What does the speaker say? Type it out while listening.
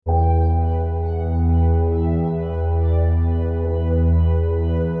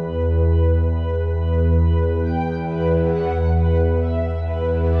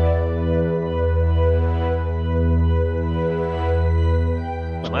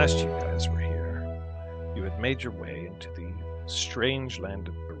last you guys were here, you had made your way into the strange land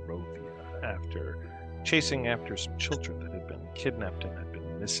of Barovia after chasing after some children that had been kidnapped and had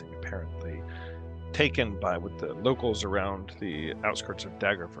been missing, apparently taken by what the locals around the outskirts of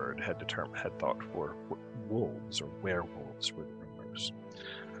Daggerford had thought were wolves or werewolves, were the rumors.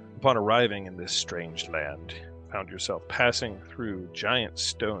 Upon arriving in this strange land, you found yourself passing through giant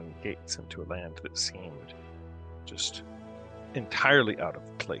stone gates into a land that seemed just entirely out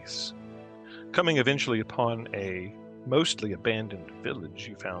of place. Coming eventually upon a mostly abandoned village,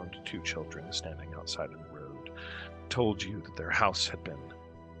 you found two children standing outside of the road, told you that their house had been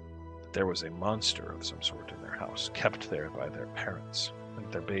there was a monster of some sort in their house, kept there by their parents,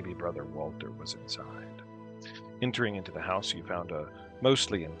 and their baby brother Walter was inside. Entering into the house, you found a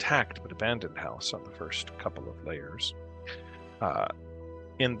mostly intact but abandoned house on the first couple of layers.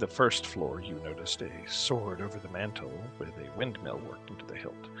 In the first floor, you noticed a sword over the mantle with a windmill worked into the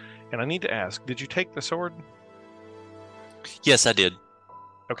hilt. And I need to ask, did you take the sword? Yes, I did.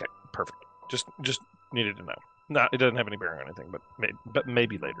 Okay, perfect. Just needed to know. No, it doesn't have any bearing on anything, but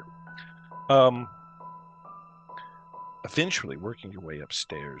maybe later. Eventually, working your way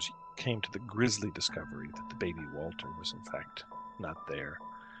upstairs, you came to the grisly discovery that the baby Walter was in fact not there,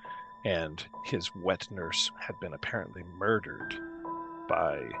 and his wet nurse had been apparently murdered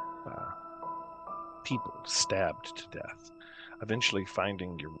by people, stabbed to death. Eventually,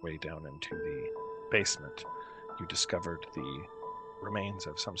 finding your way down into the basement, you discovered the remains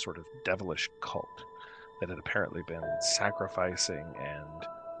of some sort of devilish cult that had apparently been sacrificing and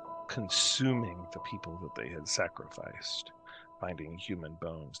consuming the people that they had sacrificed, finding human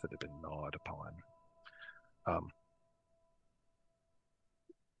bones that had been gnawed upon.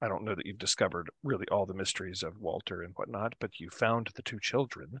 I don't know that you've discovered really all the mysteries of Walter and whatnot, but you found the two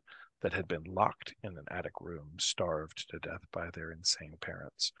children that had been locked in an attic room, starved to death by their insane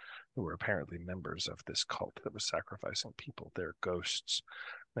parents, who were apparently members of this cult that was sacrificing people, their ghosts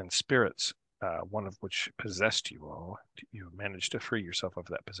and spirits, one of which possessed you all. You managed to free yourself of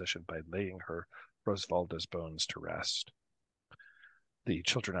that possession by laying her, Rosvalda's bones, to rest. The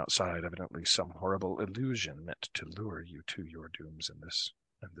children outside, evidently some horrible illusion meant to lure you to your dooms in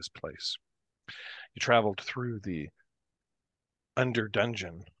this place. You traveled through the under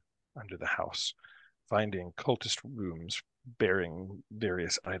dungeon under the house, finding cultist rooms bearing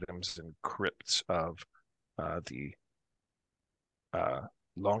various items and crypts of the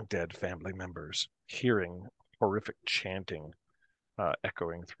long dead family members, hearing horrific chanting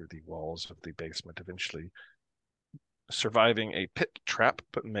echoing through the walls of the basement, eventually surviving a pit trap,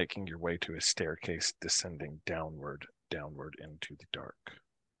 but making your way to a staircase descending downward into the dark,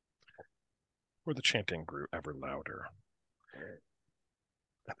 where the chanting grew ever louder.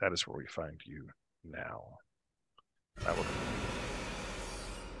 That is where we find you now.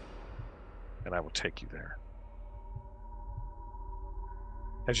 And I will take you there.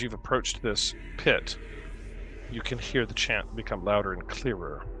 As you've approached this pit, you can hear the chant become louder and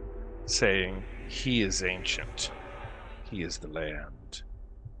clearer, saying, "He is ancient. He is the land.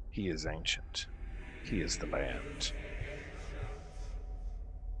 He is ancient. He is the land."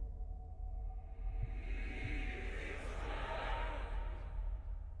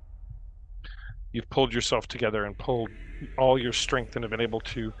 You've pulled yourself together and pulled all your strength and have been able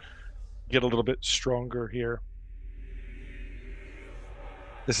to get a little bit stronger here.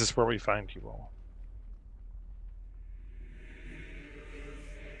 This is where we find you all.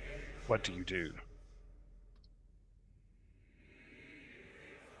 What do you do?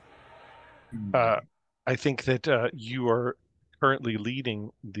 I think that you are currently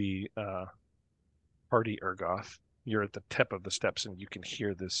leading the party, Urgoth. You're at the tip of the steps, and you can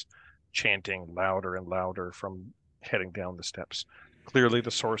hear this chanting louder and louder from heading down the steps. Clearly the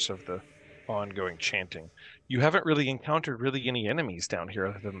source of the ongoing chanting. You haven't really encountered any enemies down here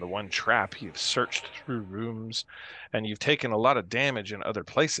other than the one trap. You've searched through rooms, and you've taken a lot of damage in other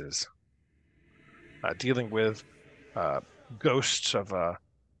places, dealing with ghosts of a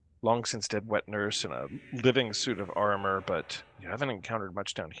long since dead wet nurse in a living suit of armor, but you haven't encountered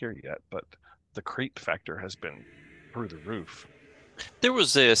much down here yet. But the creep factor has been through the roof. There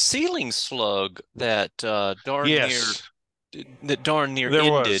was a ceiling slug that darn near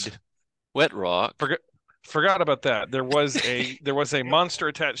ended Wet Rock. Forgot about that. There was a monster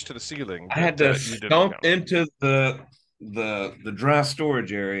attached to the ceiling. I had to stomp into the dry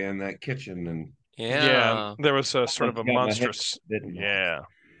storage area in that kitchen, and there was a sort of a monstrous.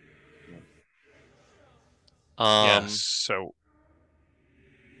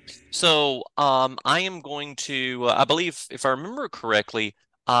 So I am going to, I believe, if I remember correctly,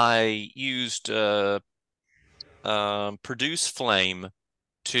 I used Produce Flame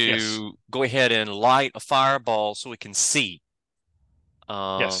to go ahead and light a fireball so we can see.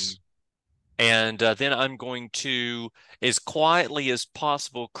 Yes. And then I'm going to, as quietly as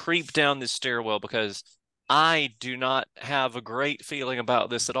possible, creep down this stairwell because I do not have a great feeling about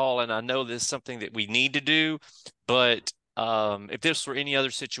this at all. And I know this is something that we need to do, but if this were any other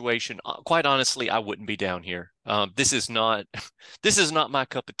situation, quite honestly, I wouldn't be down here. This is not my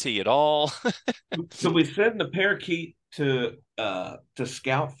cup of tea at all. So we send the parakeet to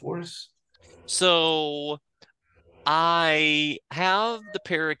scout for us. So I have the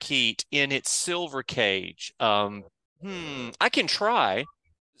parakeet in its silver cage. I can try.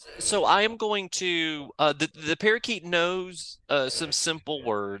 So I am going to the parakeet knows some simple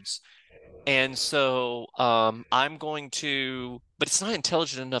words, and so I'm going to, but it's not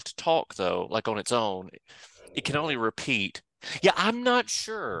intelligent enough to talk though, like on its own. It can only repeat. Yeah, I'm not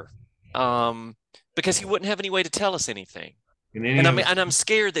sure. Because he wouldn't have any way to tell us anything. And I'm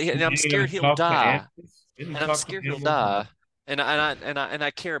scared that and I'm scared he'll die. And I'm scared he'll die. And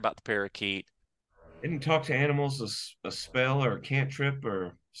I care about the parakeet. Didn't talk to animals a spell or a cantrip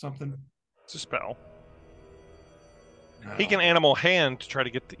or something? It's a spell. He can animal hand to try to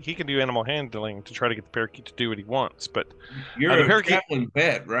get. He can do animal handling to try to get the parakeet to do what he wants. But you're a traveling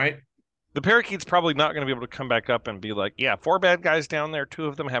vet, right? The parakeet's probably not going to be able to come back up and be like, "Yeah, 4 bad guys down there. 2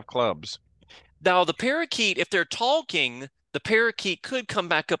 of them have clubs." Now the parakeet, if they're talking, the parakeet could come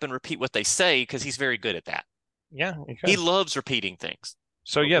back up and repeat what they say because he's very good at that. Yeah, he loves repeating things.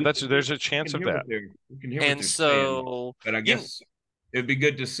 So yeah, there's a chance of that. And so, but I guess it'd be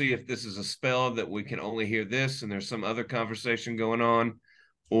good to see if this is a spell that we can only hear this, and there's some other conversation going on,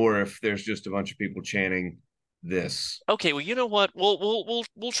 or if there's just a bunch of people chanting this. Okay, well, you know what? We'll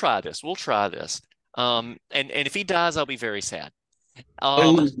try this. We'll try this. And if he dies, I'll be very sad.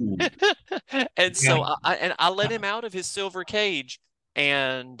 And so I let him out of his silver cage,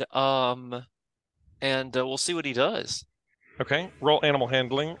 and we'll see what he does. Okay, roll animal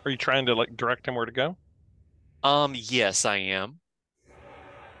handling. Are you trying to like direct him where to go? Yes, I am.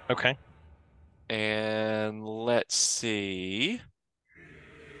 Okay. And let's see.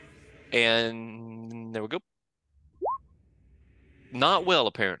 And there we go. Not well,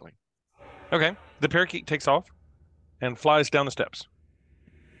 apparently. Okay. The parakeet takes off and flies down the steps.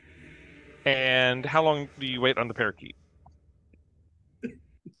 And how long do you wait on the parakeet?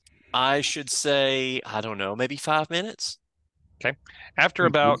 I should say, I don't know, maybe 5 minutes. Okay. After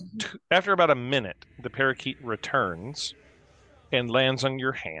about a minute, the parakeet returns and lands on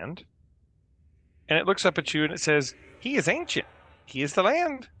your hand. And it looks up at you and it says, "He is ancient. He is the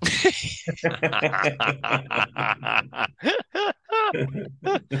land."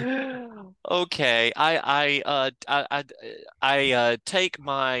 Okay. I take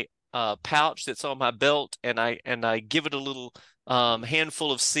my pouch that's on my belt and I give it a little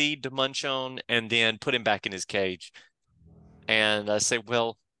handful of seed to munch on and then put him back in his cage. And I say,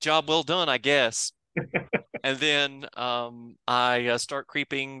 "Well, job well done, I guess." And then I start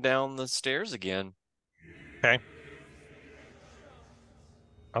creeping down the stairs again. Okay.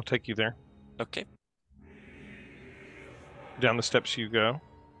 I'll take you there. Okay. Down the steps you go.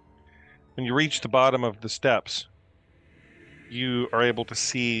 When you reach the bottom of the steps, you are able to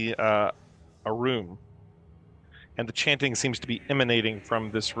see a room. And the chanting seems to be emanating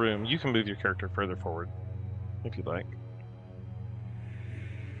from this room. You can move your character further forward if you'd like.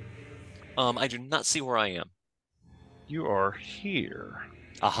 I do not see where I am. You are here.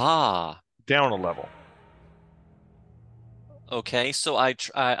 Aha. Down a level. Okay, so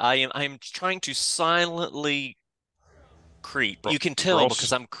I'm trying to silently creep. You can tell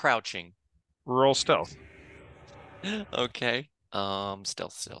because I'm crouching. Roll stealth. Okay.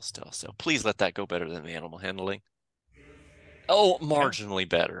 Stealth. Please let that go better than the animal handling. Oh, marginally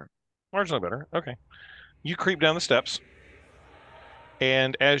better. Marginally better. Okay. You creep down the steps.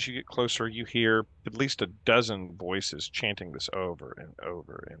 And as you get closer, you hear at least a dozen voices chanting this over and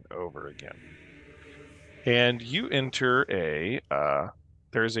over and over again. And you enter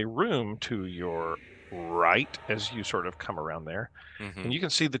there's a room to your right as you sort of come around there. Mm-hmm. And you can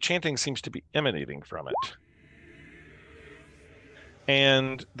see the chanting seems to be emanating from it.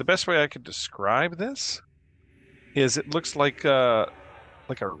 And the best way I could describe this is it looks like a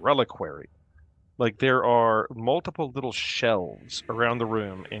reliquary. Like there are multiple little shelves around the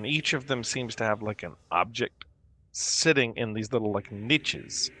room, and each of them seems to have like an object sitting in these little like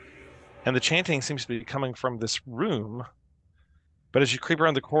niches. And the chanting seems to be coming from this room. But as you creep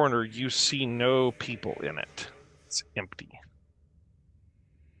around the corner, you see no people in it. It's empty.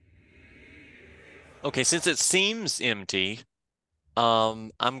 Okay, since it seems empty,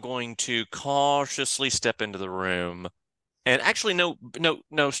 I'm going to cautiously step into the room And actually, no,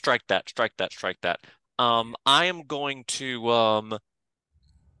 strike that, strike that, strike that. I am going to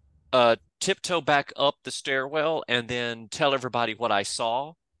tiptoe back up the stairwell and then tell everybody what I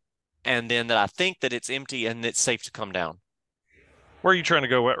saw, and then that I think that it's empty and it's safe to come down. Where are you trying to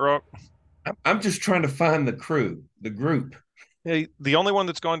go, Wet Rock? I'm just trying to find the crew, the group. Yeah, the only one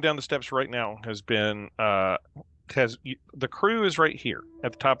that's gone down the steps right now has been the crew is right here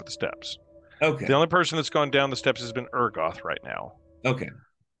at the top of the steps. Okay. The only person that's gone down the steps has been Urgoth right now. Okay.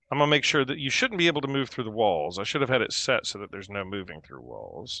 I'm gonna make sure that you shouldn't be able to move through the walls. I should have had it set so that there's no moving through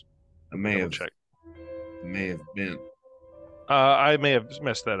walls. I may Double have check. been. I may have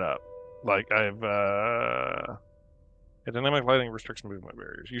messed that up. Like I've dynamic lighting restricts movement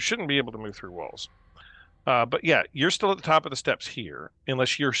barriers. You shouldn't be able to move through walls. But yeah, you're still at the top of the steps here,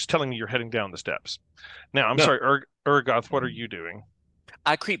 unless you're telling me you're heading down the steps. Now, I'm No. sorry, Urgoth, what are you doing?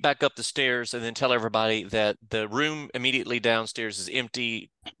 I creep back up the stairs and then tell everybody that the room immediately downstairs is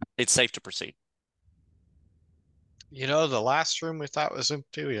empty. It's safe to proceed. You know, the last room we thought was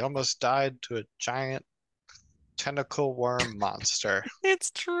empty, we almost died to a giant tentacle worm monster.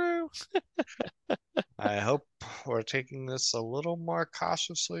 It's true. I hope we're taking this a little more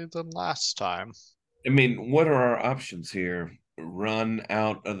cautiously than last time. I mean, what are our options here? Run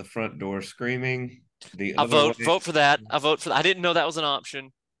out of the front door screaming the I other way, vote for that. I vote for that. I didn't know that was an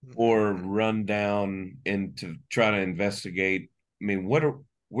option. or run down and to try to investigate. I mean,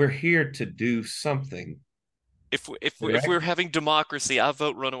 we're here to do something. If Correct. we're having democracy, I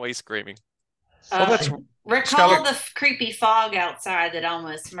vote runaway screaming. Well, that's Recall Skylar- the creepy fog outside that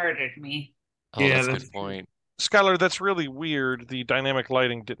almost murdered me. Oh, Yeah, that's a that's good point. Skylar, that's really weird. The dynamic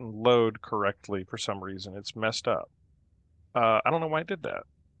lighting didn't load correctly for some reason. It's messed up. I don't know why it did that.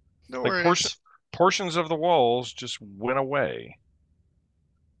 No Like worries. portions of the walls just went away.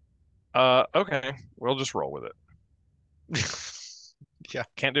 Okay, we'll just roll with it. Yeah.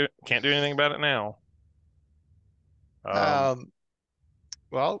 Can't do anything about it now.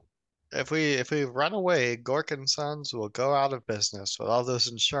 Well, if we run away, Gork and Sons will go out of business with all those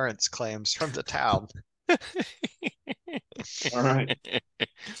insurance claims from the town. All right.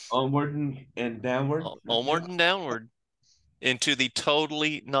 Onward and downward. Onward and downward into the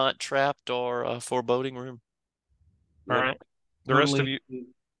totally not trapped or foreboding room. All right. The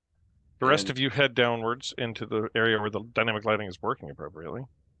rest of you head downwards into the area where the dynamic lighting is working appropriately.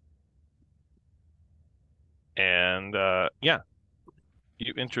 And yeah,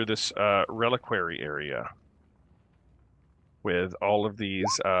 you enter this reliquary area with all of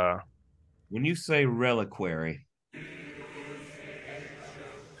these. When you say reliquary,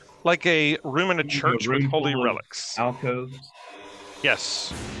 Like a room in a A church with room holy full of relics. alcoves.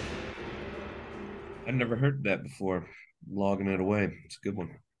 Yes. I've never heard that before. Logging it away. It's a good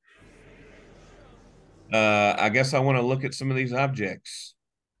one. I guess I want to look at some of these objects.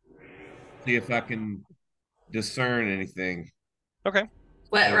 See if I can discern anything. Okay.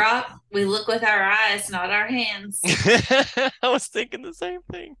 Wet Rock, we look with our eyes, not our hands. I was thinking the same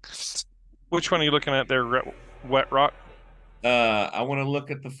thing. Which one are you looking at there, Wet Rock? I want to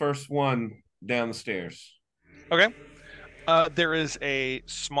look at the first one down the stairs. Okay. There is a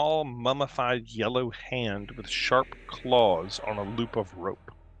small mummified yellow hand with sharp claws on a loop of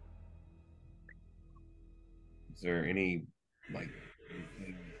rope. Is there any like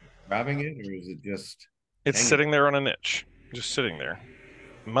anything grabbing it, or is it just It's hanging? sitting there on a niche, just sitting there.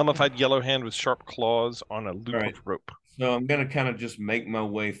 Mummified yellow hand with sharp claws on a loop Alright. of rope. So I'm gonna kind of just make my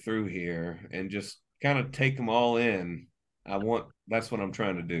way through here and just kind of take them all in. That's what I'm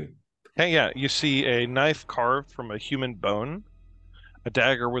trying to do. Hey, yeah, you see a knife carved from a human bone, a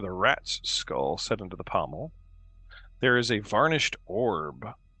dagger with a rat's skull set into the pommel. There is a varnished orb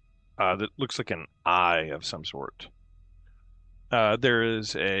that looks like an eye of some sort. There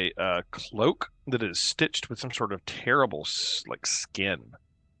is a cloak that is stitched with some sort of terrible like skin.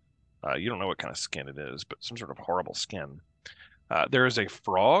 You don't know what kind of skin it is, but some sort of horrible skin. There is a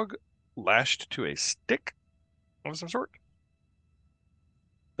frog lashed to a stick of some sort.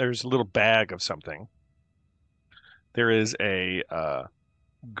 There's a little bag of something. There is a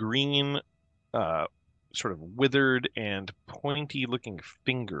green, sort of withered and pointy-looking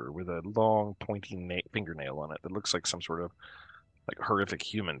finger with a long, pointy fingernail on it that looks like some sort of like horrific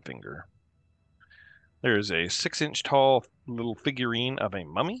human finger. There is a 6-inch tall little figurine of a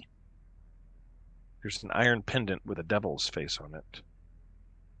mummy. There's an iron pendant with a devil's face on it.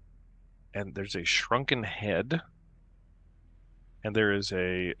 And there's a shrunken head. And there is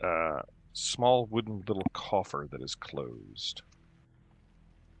a small wooden little coffer that is closed.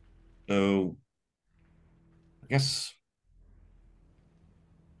 So I guess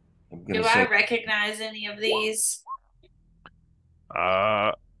I'm gonna Do say I recognize any of these?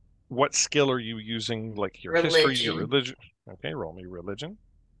 What skill are you using? Like your history, your Religion. religion? Okay, roll me religion.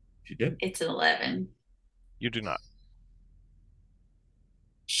 She did. It's an 11. You do not.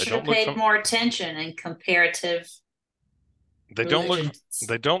 They Should have don't look paid more attention in comparative they don't look religions.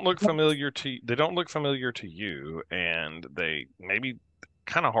 they don't look familiar to they don't look familiar to you, and they maybe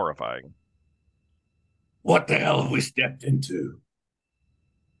kind of horrifying. What the hell have we stepped into?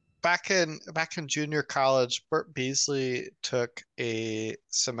 Back in junior college, Bert Beasley took a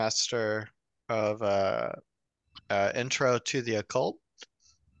semester of intro to the occult,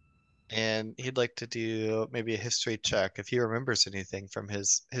 and he'd like to do maybe a history check if he remembers anything from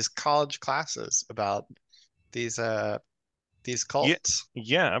his college classes about these cults.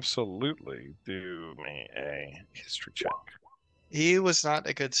 Yeah, absolutely. Do me a history check. He was not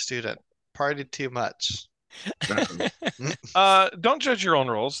a good student. Partied too much. Don't judge your own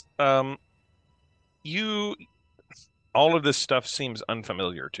rolls. You all of this stuff seems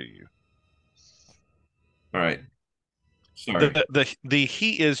unfamiliar to you. All right. Sorry. The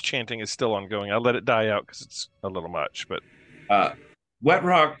he is chanting is still ongoing. I'll let it die out because it's a little much, but Wet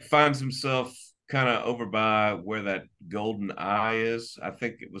Rock finds himself kind of over by where that golden eye is. I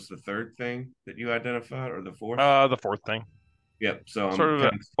think it was the third thing that you identified, or the fourth. The fourth thing. Yep. So I'm Sort of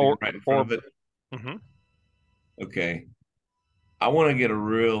kind of sitting right in front of it. Mm-hmm. Okay. I want to get a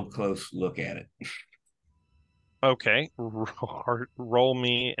real close look at it. Okay. Roll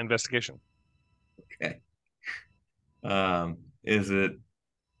me investigation. Okay. Is it?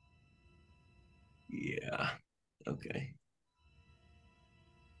 Yeah. Okay.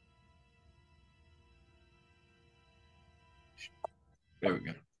 There we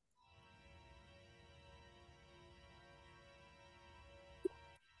go.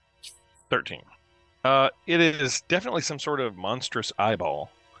 $13. It is definitely some sort of monstrous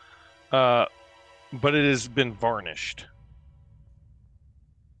eyeball, but it has been varnished.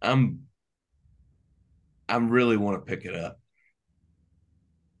 I'm really want to pick it up.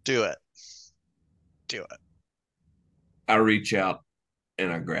 Do it. Do it. I reach out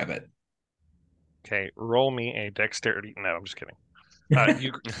and I grab it. Okay, roll me a dexterity. No, I'm just kidding.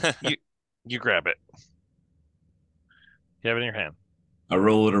 You grab it. You have it in your hand. I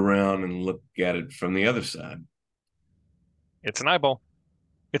roll it around and look at it from the other side. It's an eyeball.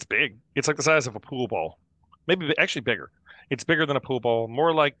 It's big. It's like the size of a pool ball. Maybe actually bigger. It's bigger than a pool ball.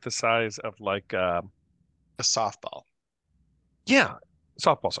 More like the size of like A softball. yeah,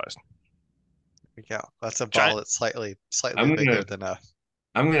 softball size. Yeah, that's a Giant- ball that's slightly I'm bigger gonna- than a.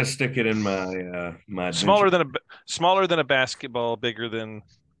 I'm gonna stick it in my my Smaller adventure. than a basketball, bigger than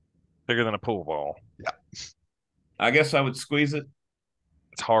a pool ball. I guess I would squeeze it.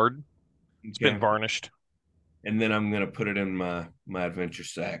 It's hard. It's Okay. been varnished. And then I'm gonna put it in my adventure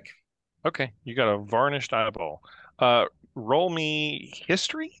sack. Okay, you got a varnished eyeball. Roll me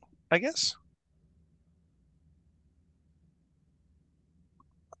history, I guess.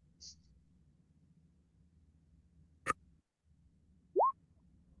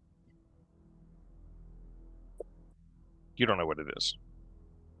 You don't know what it is.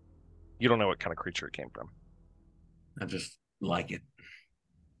 You don't know what kind of creature it came from. I just like it.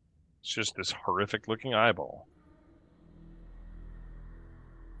 It's just this horrific looking eyeball.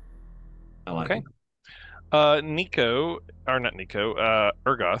 I like Okay. it. Nico, or not Nico,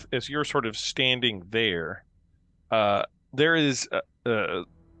 Urgoth, as you're sort of standing there, there is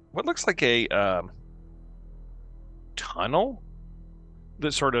what looks like a tunnel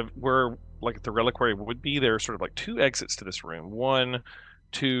that sort of where like the reliquary would be. There are sort of like two exits to this room. One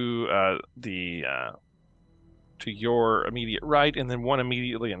to to your immediate right, and then one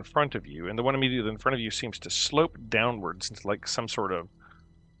immediately in front of you. And the one immediately in front of you seems to slope downwards into like some sort of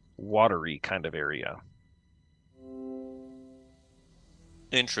watery kind of area.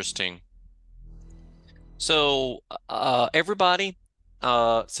 Interesting. So, everybody,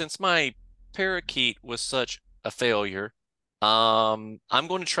 since my parakeet was such a failure, I'm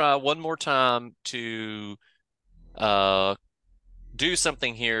going to try one more time to do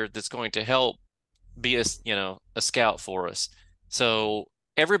something here that's going to help be a scout for us. So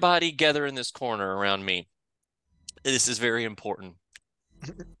everybody gather in this corner around me. This is very important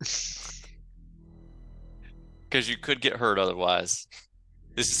because you could get hurt otherwise.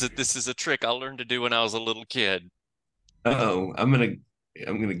 This is a trick I learned to do when I was a little kid. Oh, I'm gonna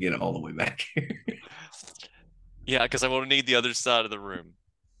get all the way back here. Yeah, because I won't need the other side of the room.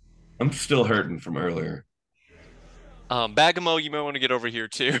 I'm still hurting from earlier. Bagamo, you might want to get over here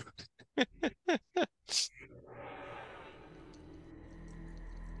too.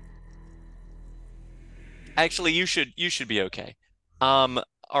 Actually, you should be okay.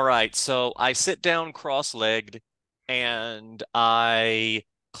 All right, so I sit down cross-legged and I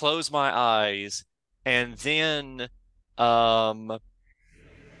close my eyes, and then um,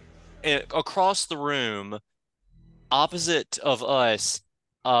 across the room, opposite of us,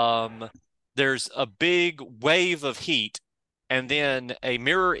 there's a big wave of heat, and then a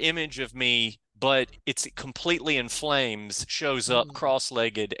mirror image of me, but it's completely in flames, shows up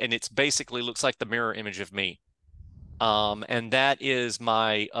cross-legged, and it's basically looks like the mirror image of me. And that is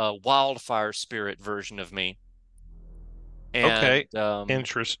my wildfire spirit version of me. And, Okay.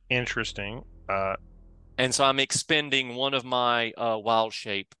 Interesting. And so I'm expending one of my wild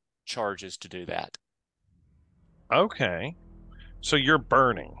shape charges to do that. Okay. So you're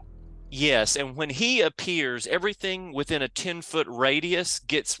burning. Yes, and when he appears, everything within a 10-foot radius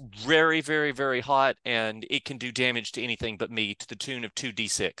gets very, very, very hot, and it can do damage to anything but me to the tune of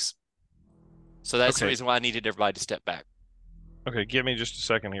 2d6. So that's the Okay. reason why I needed everybody to step back. Okay, give me just a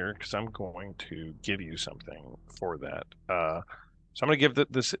second here because I'm going to give you something for that. So I'm going to give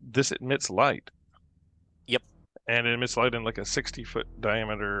this emits light. Yep. And it emits light in like a 60-foot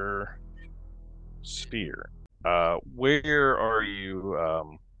diameter sphere. Where are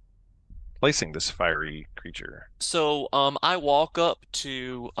you placing this fiery creature? So I walk up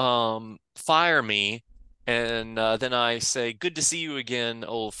to Fire Me, and then I say, "Good to see you again,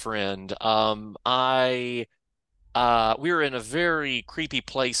 old friend. We're in a very creepy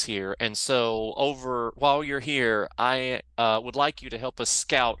place here, and so while you're here, I would like you to help us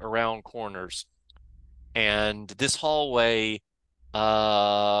scout around corners. And this hallway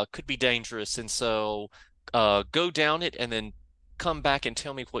could be dangerous, and so go down it and then come back and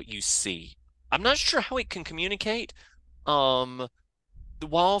tell me what you see." I'm not sure how it can communicate. The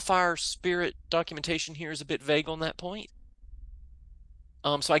wildfire spirit documentation here is a bit vague on that point.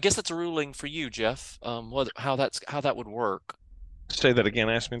 So I guess that's a ruling for you, Jeff. How that would work. Say that again.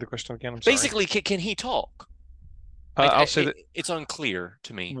 Ask me the question again. I'm sorry. Basically, can he talk? I'll say that It's unclear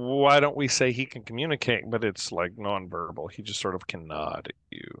to me. why don't we say he can communicate, but it's like nonverbal. He just sort of can nod at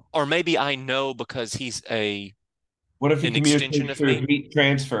you. Or maybe I know because he's What if you an extension communicate of through me? heat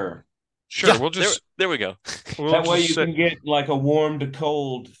transfer? Sure, Yeah, we'll just there we go. we'll That way just you say- can get like a warm to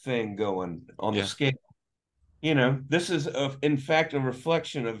cold thing going on Yeah. the scale. You know, this is in fact a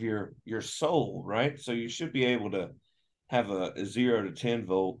reflection of your soul, right? So you should be able to have a 0 to 10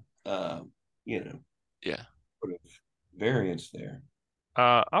 volt, you know, Yeah. sort of variance there.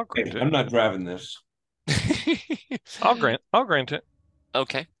 I'll grant I'm it. not driving this. I'll grant it.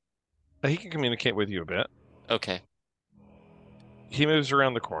 Okay. He can communicate with you a bit. Okay. He moves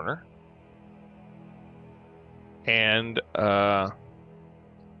around the corner. And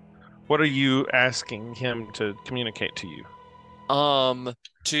what are you asking him to communicate to you?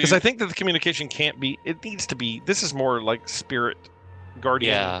 Because I think that the communication can't be, it needs to be, this is more like spirit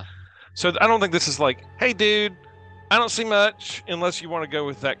guardian. Yeah. So I don't think this is like, hey dude, I don't see much, unless you want to go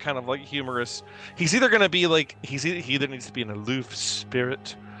with that kind of like humorous. He's either going to be like, he either needs to be an aloof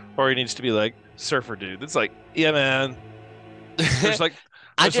spirit, or he needs to be like surfer dude. It's like, yeah man, there's like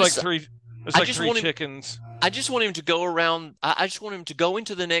three chickens. I just want him to go around. I just want him to go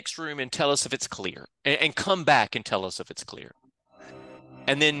into the next room and tell us if it's clear, and come back and tell us if it's clear.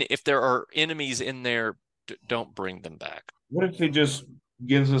 And then if there are enemies in there, don't bring them back. What if he just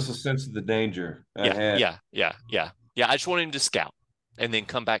gives us a sense of the danger ahead? Yeah. I just want him to scout and then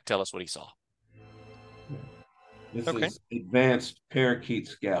come back, tell us what he saw. This Okay. is advanced parakeet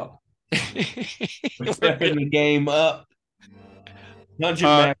scout. We're We're stepping the game up. Dungeon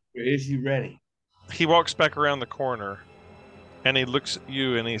Master, is you ready? He walks back around the corner, and he looks at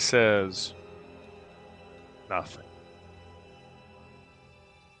you and he says, nothing.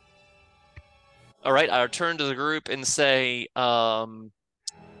 All right, I turn to the group and say,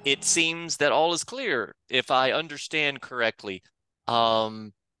 it seems that all is clear, if I understand correctly.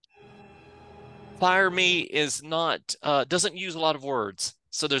 Fire Me is not, doesn't use a lot of words,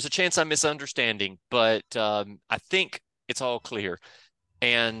 so there's a chance I'm misunderstanding, but I think it's all clear.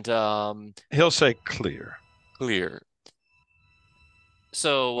 And He'll say clear. clear.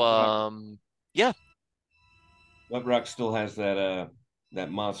 So, yeah. Webrock still has that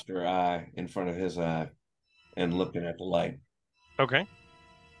monster eye in front of his eye and looking at the light. Okay.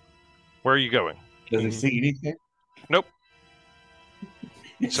 Where are you going? Does he see anything? Nope.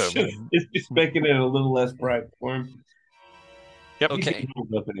 So- it's just making it a little less bright for him. Yep. Okay. He can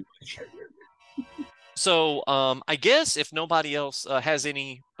hold up anyway. So, I guess if nobody else has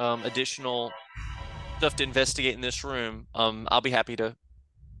any additional stuff to investigate in this room, I'll be happy to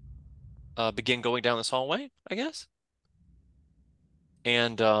begin going down this hallway, I guess.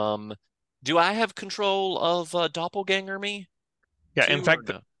 And do I have control of Doppelganger Me? Yeah, too, in or fact,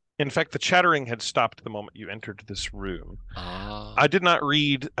 no? In fact, the chattering had stopped the moment you entered this room. Ah. I did not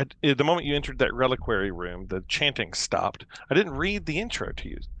read the moment you entered that reliquary room. The chanting stopped. I didn't read the intro to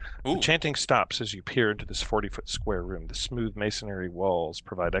you. The Ooh. chanting stops as you peer into this 40-foot square room. The smooth masonry walls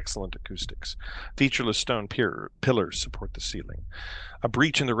provide excellent acoustics. Featureless stone pillars support the ceiling. A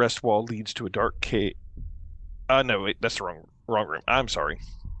breach in the rest wall leads to a dark cave. No, wait, that's the wrong room. I'm sorry.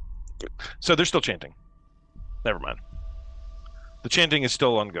 So they're still chanting. Never mind. The chanting is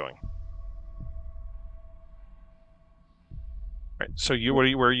still ongoing. Right. So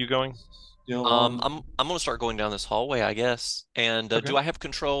where are you going? Still I'm gonna start going down this hallway, I guess. And Okay. do I have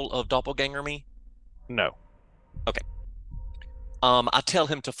control of Doppelganger me? No. I tell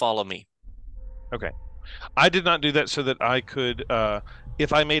him to follow me. Okay. I did not do that so that I could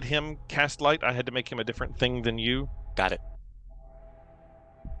if I made him cast light, I had to make him a different thing than you. Got it.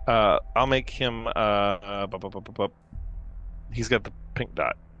 I'll make him he's got the pink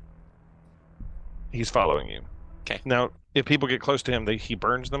dot. He's following you. Okay. Now, if people get close to him, he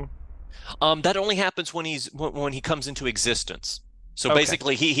burns them. That only happens when when he comes into existence. So Okay.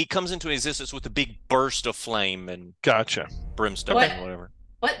 basically, he comes into existence with a big burst of flame and Gotcha. brimstone What? and whatever.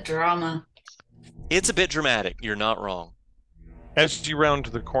 What drama? It's a bit dramatic. You're not wrong. As you round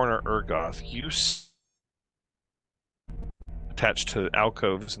the corner, Urgoth, you attached to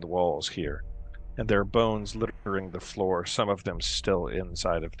alcoves in the walls here, and there are bones littering the floor, some of them still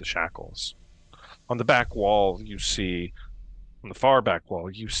inside of the shackles. On the back wall, on the far back wall,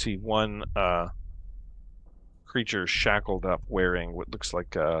 you see one creature shackled up wearing what looks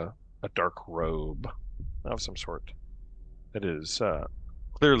like a dark robe of some sort. It is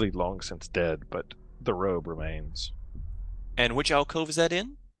clearly long since dead, but the robe remains. And which alcove is that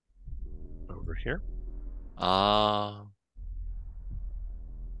in? Over here. Ah.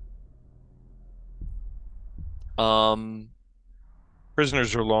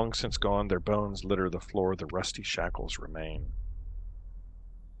 Prisoners are long since gone. Their bones litter the floor. The rusty shackles remain.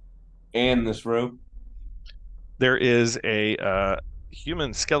 and this rope. There is a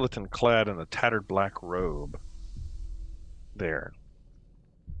human skeleton clad in a tattered black robe there.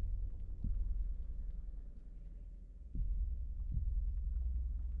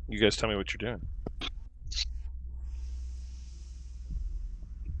 You guys tell me what you're doing.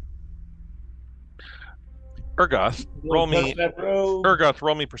 Urgoth, roll me. That rope. Urgoth,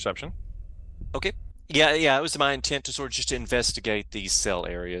 roll me perception. Yeah, it was my intent to sort of just to investigate these cell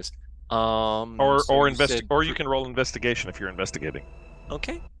areas. Or so you said or you can roll investigation if you're investigating.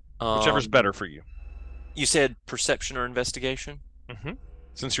 Okay. Whichever's better for you. You said perception or investigation? Mm-hmm.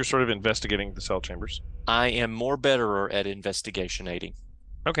 Since you're sort of investigating the cell chambers. I am more better at investigationating.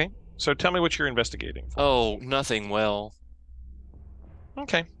 Okay. So tell me what you're investigating for. Oh, nothing. Well,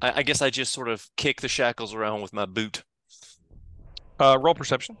 Okay. I guess I just sort of kick the shackles around with my boot. Roll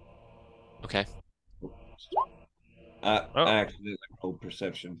perception. Okay. I accidentally rolled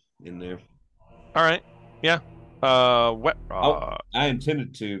perception in there. All right. Yeah. Wet. I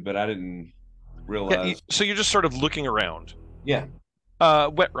intended to, but I didn't realize. So you're just sort of looking around. Yeah.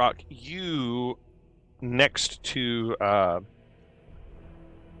 Wet Rock, you next to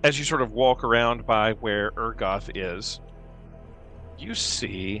as you sort of walk around by where Urgoth is, you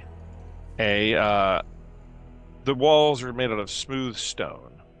see the walls are made out of smooth stone.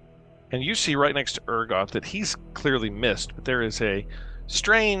 And you see right next to Urgoth that he's clearly missed, but there is a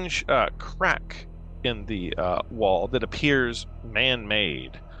strange crack in the wall that appears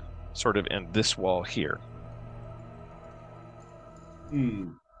man-made, sort of in this wall here.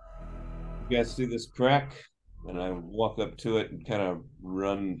 You guys see this crack? And I walk up to it and kind of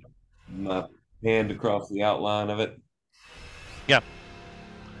run my hand across the outline of it. Yeah.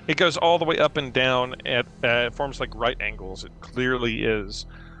 It goes all the way up and down. It forms like right angles. It clearly is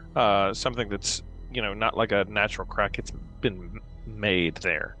something that's, not like a natural crack. It's been made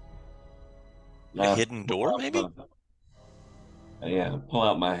there. A hidden door, maybe? Yeah, pull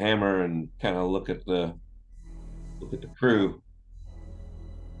out my hammer and kind of look at the crew.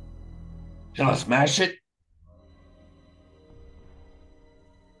 Shall I smash it?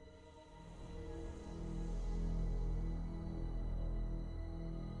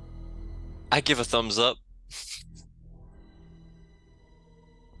 I give a thumbs up.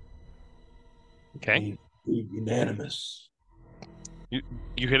 Okay. Unanimous. You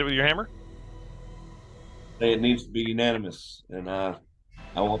hit it with your hammer? It needs to be unanimous, and I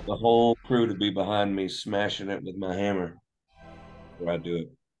want the whole crew to be behind me, smashing it with my hammer before I do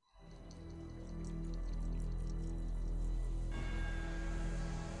it.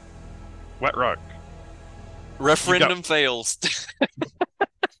 Wet Rock. Referendum fails.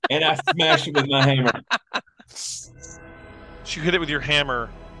 And I smash it with my hammer. So you hit it with your hammer.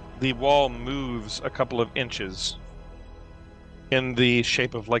 the wall moves a couple of inches in the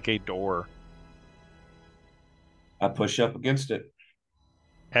shape of like a door. I push up against it.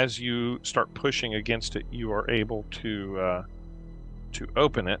 As you start pushing against it, you are able to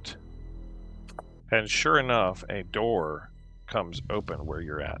open it, and sure enough, a door comes open where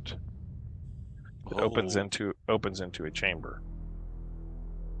you're at. It opens into a chamber.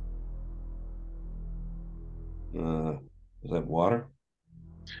 Is that water?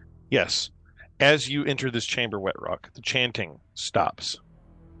 Yes. As you enter this chamber, Wet Rock, the chanting stops.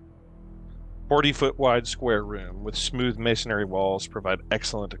 40-foot wide square room with smooth masonry walls provide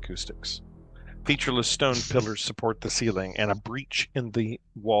excellent acoustics. Featureless stone pillars support the ceiling, and a breach in the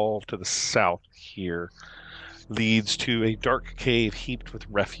wall to the south here leads to a dark cave heaped with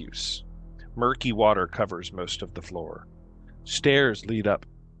refuse. Murky water covers most of the floor. Stairs lead up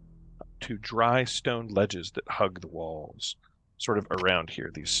to dry stone ledges that hug the walls. Sort of around here,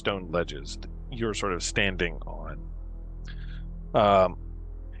 these stone ledges that you're sort of standing on.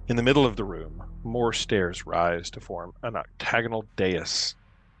 In the middle of the room, more stairs rise to form an octagonal dais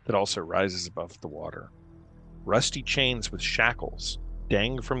that also rises above the water. Rusty chains with shackles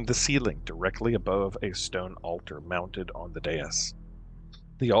dang from the ceiling directly above a stone altar mounted on the dais.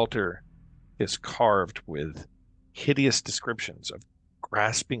 The altar is carved with hideous descriptions of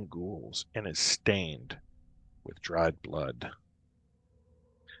grasping ghouls and is stained with dried blood.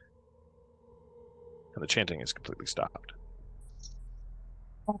 And the chanting is completely stopped.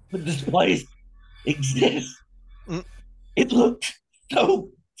 But this place exists. Mm. It looked so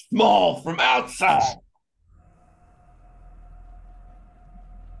small from outside.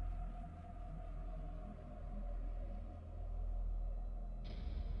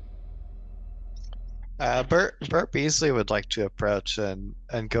 Bert Beasley would like to approach and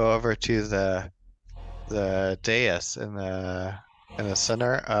go over to the dais in the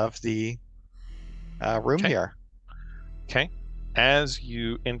center of the room Okay. here. Okay. As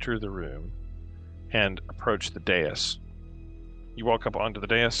you enter the room and approach the dais, you walk up onto the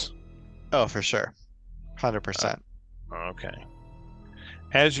dais? Oh, for sure. 100%. Okay.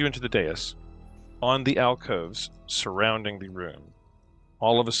 As you enter the dais, on the alcoves surrounding the room,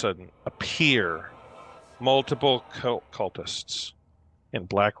 all of a sudden appear multiple cultists in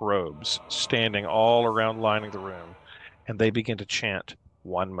black robes standing all around lining the room, and they begin to chant,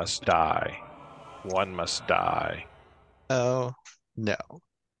 "One must die. One must die." Oh, no.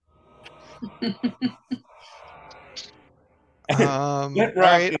 Wet All Rock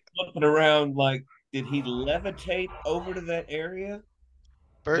right, is looking around like, did he levitate over to that area?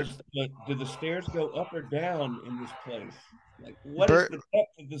 Bert. Do the stairs go up or down in this place? Like, what Bert- is the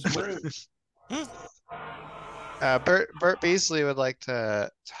depth of this room? Bert Beasley would like to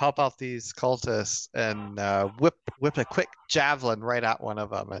help out these cultists and whip a quick javelin right at one of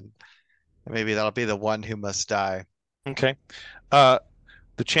them, and maybe that'll be the one who must die. Okay. The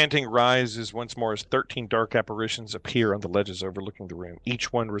chanting rises once more as 13 dark apparitions appear on the ledges overlooking the room.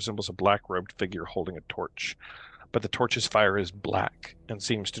 Each one resembles a black-robed figure holding a torch, but the torch's fire is black and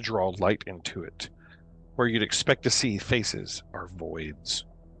seems to draw light into it. Where you'd expect to see faces are voids.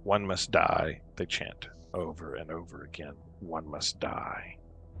 One must die, they chant over and over again. One must die.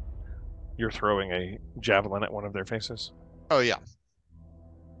 You're throwing a javelin at one of their faces? Oh, yeah.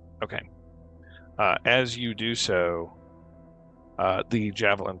 Okay. As you do so, the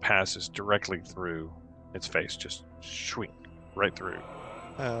javelin passes directly through its face, just shwing right through.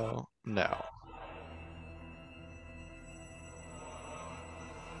 Oh, no.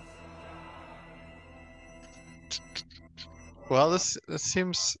 Well, this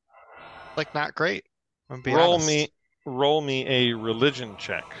seems like not great. I'm gonna be honest. Roll me a religion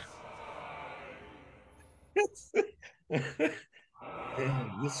check.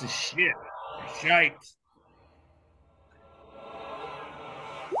 This is shit. Shite.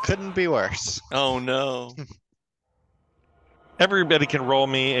 Couldn't be worse. Oh no. Everybody can roll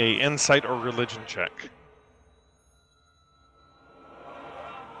me a insight or religion check.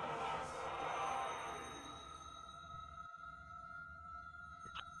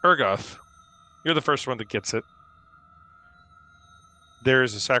 Urgoth, you're the first one that gets it. There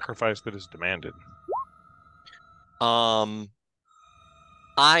is a sacrifice that is demanded.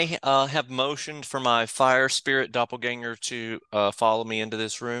 I have motioned for my fire spirit doppelganger to follow me into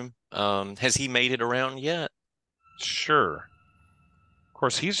this room. Has he made it around yet? Sure. Of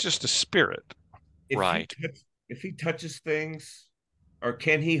course, he's just a spirit. Right. If he touches things, or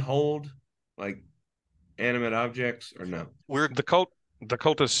can he hold like animate objects, or no? The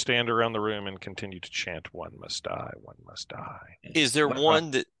cultists stand around the room and continue to chant, "One must die, one must die." Is there What one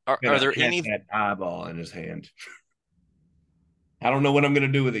that are there any that eyeball in his hand? I don't know what I'm going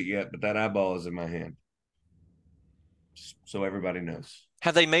to do with it yet, but that eyeball is in my hand. Just so everybody knows.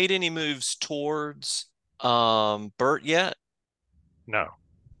 Have they made any moves towards Bert yet? No.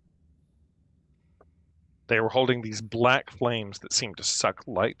 They were holding these black flames that seemed to suck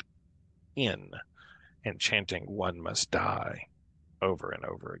light in and chanting, "One must die," over and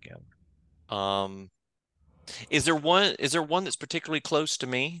over again. Is there one that's particularly close to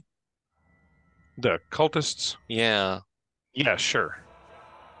me? The cultists? Yeah. Yeah, sure.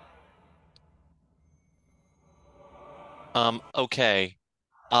 Okay.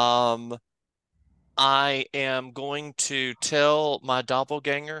 I am going to tell my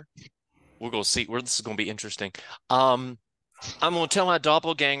doppelganger. We're going to see where this is going to be interesting. I'm going to tell my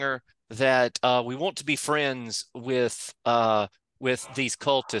doppelganger that we want to be friends with these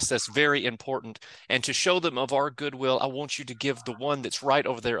cultists. That's very important. And to show them of our goodwill, I want you to give the one that's right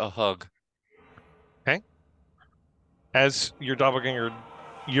over there a hug. Okay. As your doppelganger,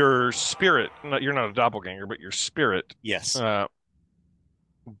 your spirit, you're not a doppelganger, but your spirit Yes.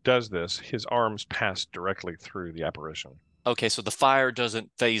 does this. His arms pass directly through the apparition. Okay, so the fire doesn't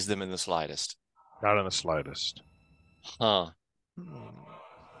phase them in the slightest. Not in the slightest. Huh.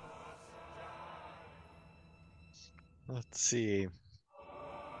 Let's see.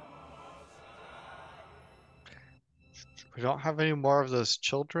 We don't have any more of those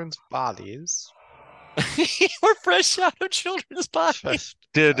children's bodies. We're fresh out of children's bodies. Just,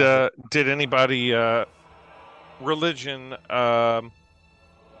 Did anybody religion I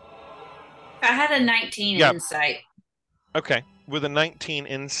had a 19 Yeah. insight. okay, with a 19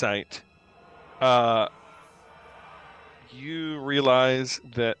 insight, you realize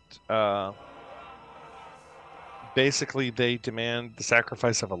that basically they demand the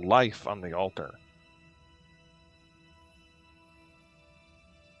sacrifice of a life on the altar.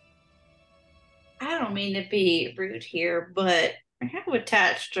 I don't mean to be rude here, but how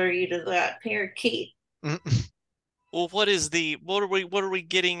attached are you to that parakeet? Well, what are we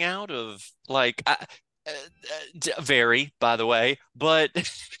getting out of very, by the way, but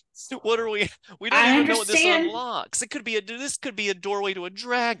what are we don't I even know what this understand. unlocks. This could be a doorway to a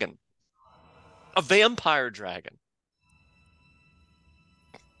dragon. A vampire dragon.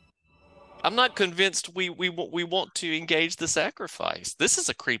 I'm not convinced we want to engage the sacrifice. This is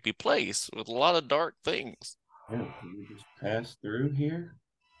a creepy place with a lot of dark things. Yeah, can we just pass through here?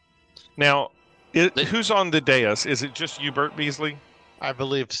 Now, who's on the dais? Is it just you, Bert Beasley? I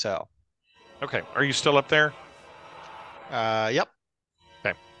believe so. Okay, are you still up there? Yep.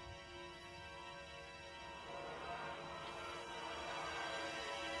 Okay.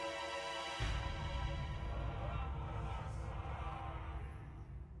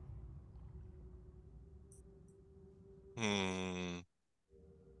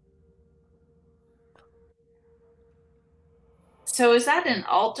 So is that an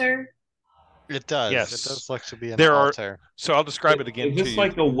altar? It does. Yes. It does look to be an There are- altar. So I'll describe it again Is to this you.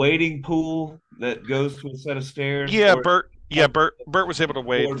 like a wading pool that goes to a set of stairs? Yeah, Or- Bert was able to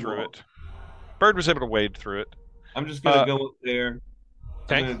wade through Boardwalk. it. Bert was able to wade through it. I'm just gonna go up there.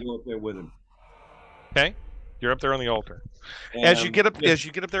 Okay. I'm gonna go up there with him. Okay, you're up there on the altar. And As you get up, just- as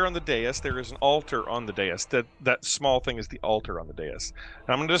you get up there on the dais, there is an altar on the dais. That small thing is the altar on the dais. And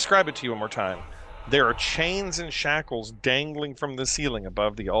I'm going to describe it to you one more time. There are chains and shackles dangling from the ceiling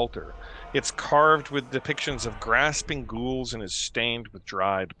above the altar. It's carved with depictions of grasping ghouls and is stained with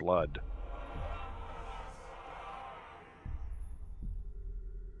dried blood.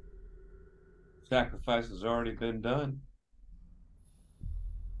 sacrifice has already been done.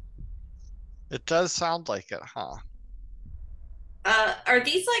 It does sound like it, huh? Are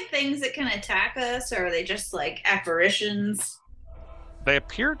these like things that can attack us, or are they just like apparitions? They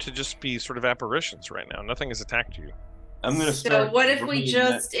appear to just be sort of apparitions right now. Nothing has attacked you. I'm gonna So start. what if we rolling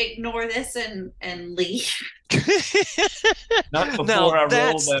just ignore this and leave? not before Now, I roll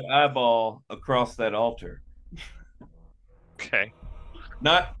that's- that eyeball across that altar? Okay.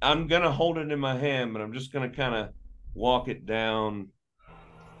 Not. I'm gonna hold it in my hand, but I'm just gonna kind of walk it down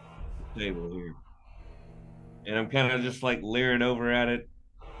the table here, and I'm kind of just like leering over at it.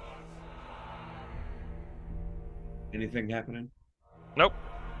 Anything happening? Nope.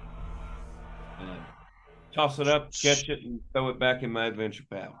 Toss it up, catch it, and throw it back in my adventure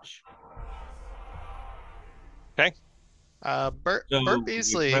pouch. Bert So, Bert you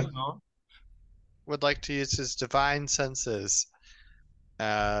Beasley press on? would like to use his divine senses.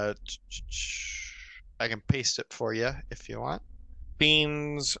 I can paste it for you if you want.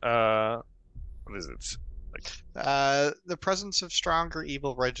 Fiends. What is it? The presence of strong or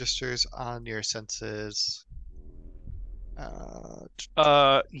evil registers on your senses.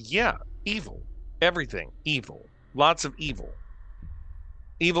 Yeah. Evil. Everything. Evil. Lots of evil.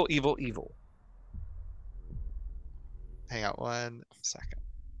 Evil, evil, evil. Hang on 1 second.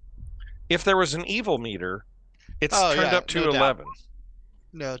 If there was an evil meter, it's Oh, turned yeah, up to no doubt. 11.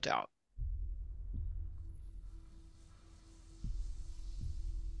 No doubt.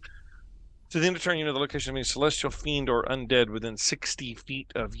 To the end of turn, you know the location of any celestial fiend or undead within 60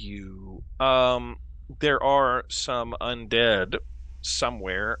 feet of you. There are some undead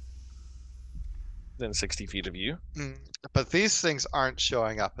somewhere within 60 feet of you. But these things aren't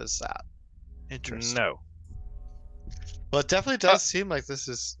showing up as that. Interesting. No. Well, it definitely does seem like this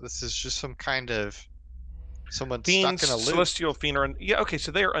is just some kind of someone Fiends, stuck in a loop. celestial fiend, or yeah, okay,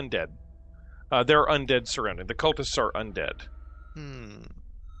 so they are undead. There are undead surrounding. The cultists are undead.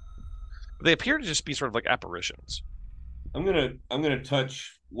 They appear to just be sort of like apparitions. I'm gonna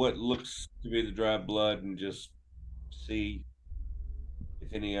touch what looks to be the dry blood and just see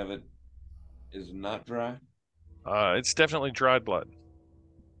if any of it is not dry. It's definitely dried blood.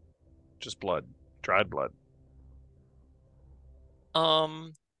 Just blood. Dried blood.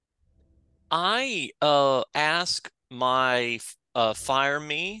 I ask my fire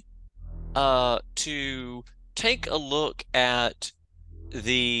me to take a look at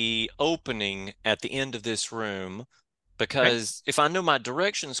the opening at the end of this room, because if I know my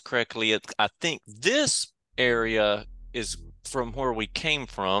directions correctly, I think this area is from where we came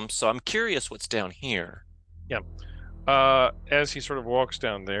from, so I'm curious what's down here. Yeah. As he sort of walks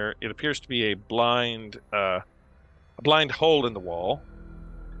down there, it appears to be a blind hole in the wall.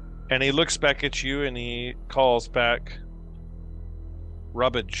 And he looks back at you and he calls back,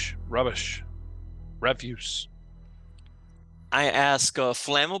 rubbish, refuse. I ask,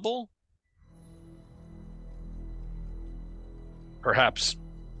 flammable? Perhaps.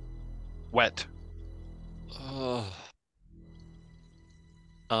 Wet.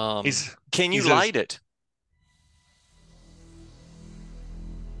 Can you light it?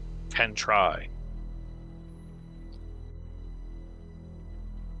 Can try.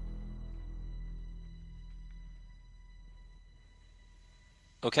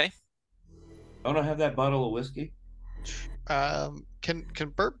 Okay. Don't I have that bottle of whiskey? Can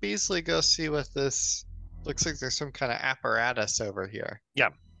Bert Beasley go see what this looks like? There's some kind of apparatus over here. Yeah.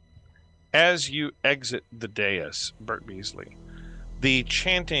 As you exit the dais, Bert Beasley, the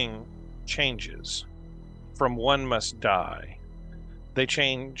chanting changes from "one must die." They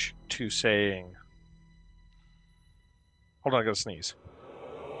change to saying, hold on, I gotta sneeze.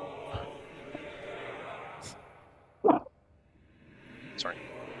 Sorry.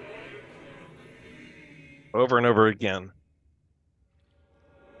 Over and over again.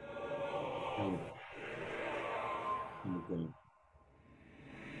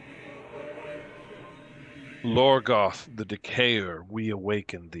 Lorgoth the Decayer, we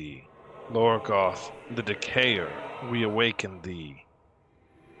awaken thee. Lorgoth the Decayer, we awaken thee.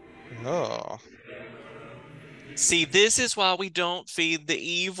 Oh. See, this is why we don't feed the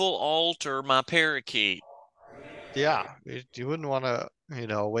evil altar my parakeet. Yeah, you wouldn't want to,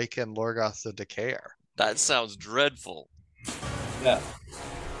 awaken Lorgoth the Decayer. That sounds dreadful. Yeah.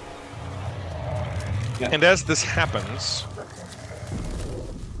 And as this happens,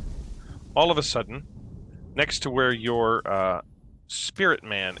 all of a sudden, next to where your spirit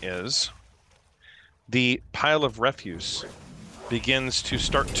man is, the pile of refuse begins to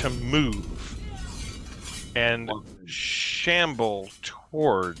start to move and shamble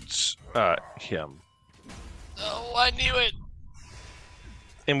towards him. Oh, I knew it.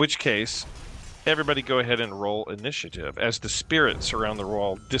 In which case, everybody go ahead and roll initiative as the spirits around the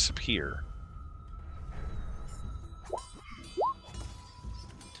wall disappear.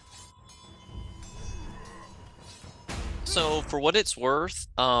 So, for what it's worth,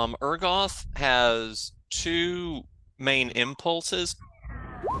 Urgoth has two main impulses.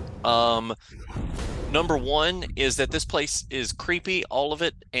 Number one is that this place is creepy, all of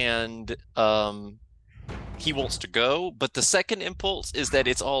it, and he wants to go. But the second impulse is that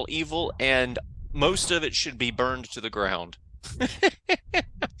it's all evil, and most of it should be burned to the ground.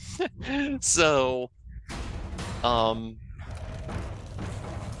 So,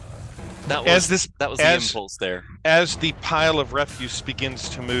 that was the impulse there. As the pile of refuse begins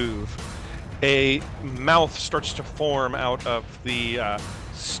to move, a mouth starts to form out of the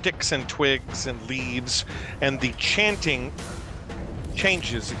sticks and twigs and leaves, and the chanting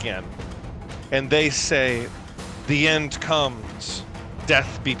changes again. And they say, "The end comes,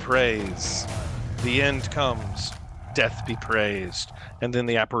 death be praised. The end comes, death be praised." And then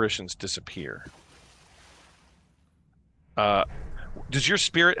the apparitions disappear. Does your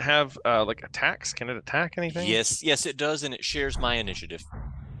spirit have like attacks? Can it attack anything? Yes, it does, and it shares my initiative.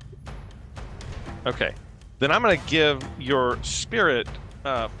 Okay. Then I'm going to give your spirit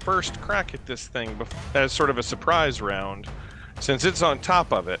first crack at this thing as sort of a surprise round, since it's on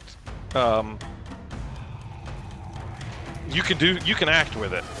top of it. You can act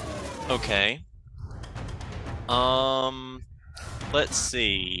with it. Okay. Let's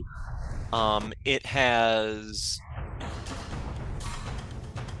see. It has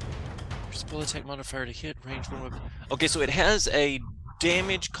spell attack modifier to hit range one weapon. Okay, so it has a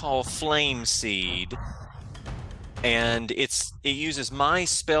damage called Flame Seed, and it uses my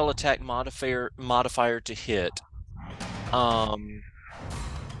spell attack modifier to hit. And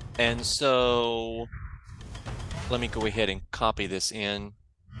so let me go ahead and copy this in.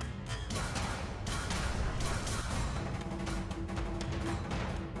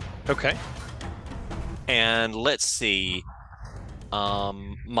 Okay. And let's see.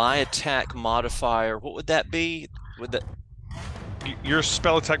 My attack modifier, what would that be? Would that Your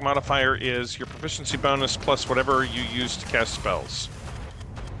spell attack modifier is your proficiency bonus plus whatever you use to cast spells.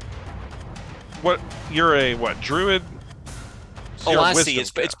 What you're a druid? So Oh, you're a I see.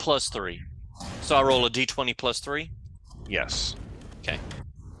 wisdom It's +3. So I roll a d20 +3? Yes. Okay.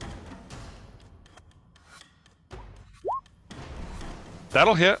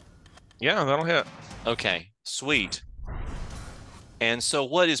 That'll hit. Yeah, that'll hit. Okay, sweet. And so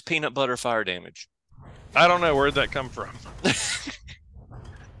what is peanut butter fire damage? I don't know, where'd that come from?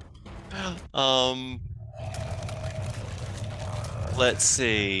 Let's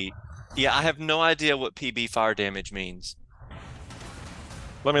see. Yeah, I have no idea what PB fire damage means.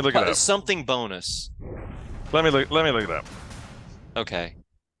 Let me look it up. Something bonus. Let me look it up. Okay.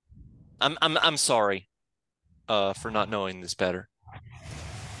 I'm sorry for not knowing this better.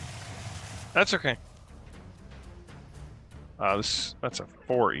 That's okay. That's a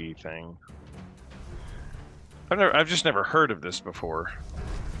 4E thing. I've just never heard of this before.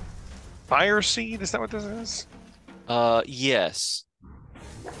 Fire Seed, is that what this is? Yes.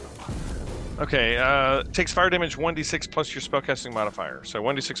 Okay, takes fire damage 1d6 plus your spellcasting modifier. So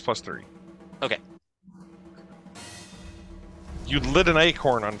 1d6 plus 3. Okay. You lit an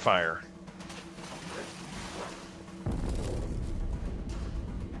acorn on fire.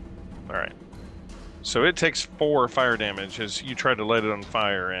 Alright. So it takes 4 fire damage as you try to light it on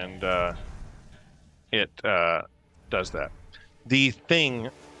fire, and it does that. The thing...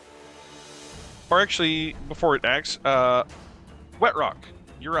 Or actually, before it acts, Wet Rock,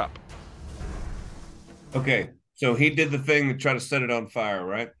 you're up. Okay, so he did the thing to try to set it on fire,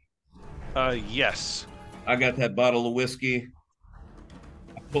 right? Yes. I got that bottle of whiskey.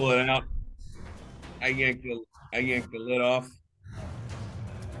 I pull it out. I yank the lid off.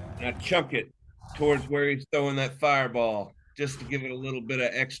 And I chunk it towards where he's throwing that fireball, just to give it a little bit of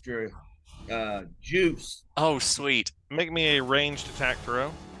extra juice. Oh, sweet. Make me a ranged attack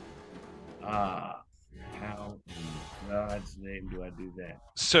throw. How in God's name do I do that?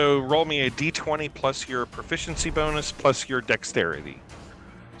 So roll me a d20 plus your proficiency bonus plus your dexterity.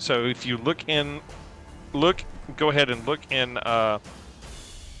 So if you go ahead and look in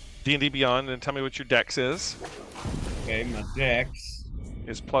D&D Beyond and tell me what your dex is. Okay, my dex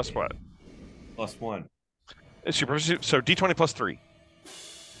is plus what? +1. It's your proficiency, so d20 plus 3.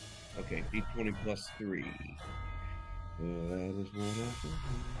 Okay, d20 plus 3. That is what I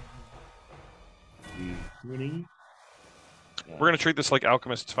d20. We're going to treat this like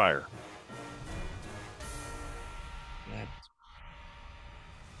Alchemist's Fire.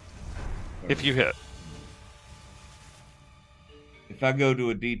 If you hit. If I go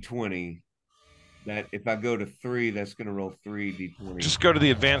to a d20, that if I go to 3, that's going to roll 3 d20. Just go to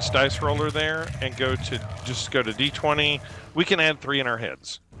the advanced dice roller there and go to d20. We can add 3 in our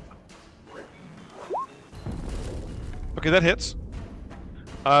heads. Okay, that hits.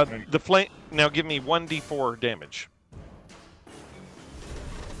 The flame. Now give me 1d4 damage.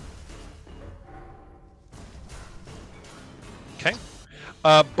 Okay.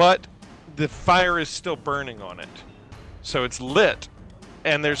 But the fire is still burning on it. So it's lit,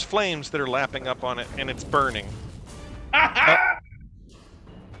 and there's flames that are lapping up on it, and it's burning.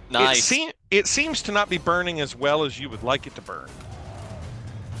 Nice. It seems to not be burning as well as you would like it to burn.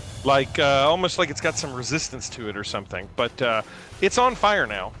 Like, almost like it's got some resistance to it or something. But it's on fire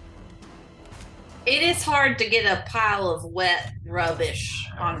now. It is hard to get a pile of wet rubbish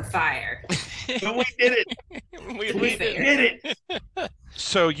on fire. But we did it. We did it.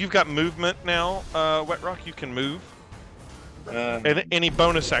 So you've got movement now, Wet Rock. You can move. And any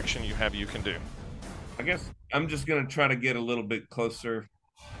bonus action you have, you can do. I guess I'm just going to try to get a little bit closer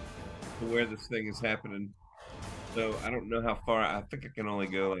to where this thing is happening. So I don't know how far. I think I can only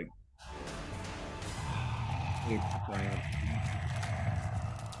go like...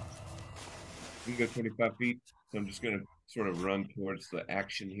 You can go 25 feet. So I'm just gonna sort of run towards the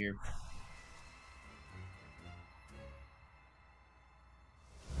action here.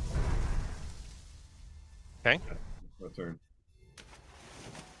 Okay. My turn.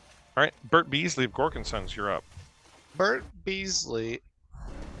 All right, Bert Beasley of Gork and Sons, you're up. Bert Beasley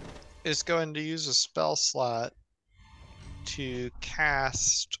is going to use a spell slot to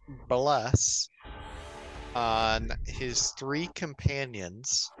cast Bless on his 3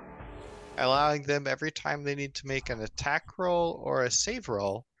 companions, allowing them every time they need to make an attack roll or a save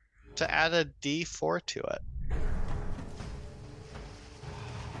roll to add a d4 to it.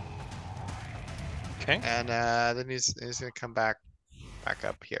 Okay. And then he's gonna come back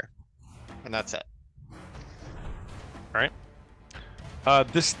up here, and that's it. All right.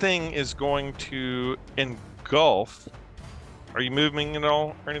 This thing is going to engulf. Are you moving at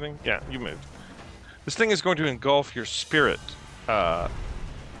all or anything? Yeah, you moved. This thing is going to engulf your spirit,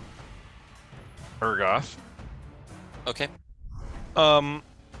 Urgoth. Okay.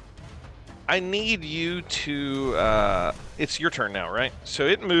 I need you to. It's your turn now, right? So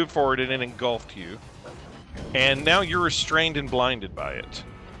it moved forward and it engulfed you, and now you're restrained and blinded by it.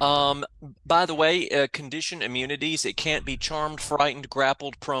 By the way, condition immunities, it can't be charmed, frightened,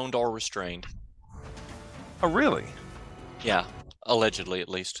 grappled, proned, or restrained. Oh, really? Yeah, allegedly at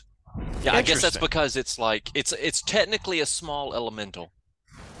least. Yeah, I guess that's Interesting. because it's like it's technically a small elemental.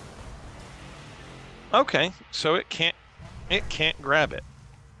 Okay, so it can't grab it.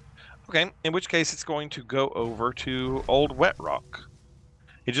 Okay, in which case it's going to go over to old Wet Rock.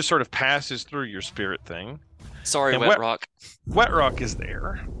 It just sort of passes through your spirit thing. Sorry, And Wet Rock. Wet Rock is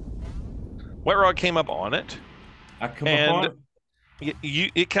there. Wet Rock came up on it. I come And- upon it.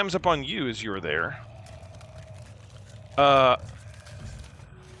 It comes up on you as you're there. And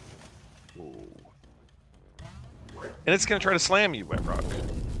it's going to try to slam you, Wet Rock.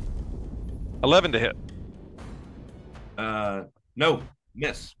 11 to hit. No,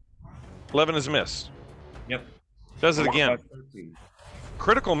 miss. 11 is a miss. Yep. Does it again. 13.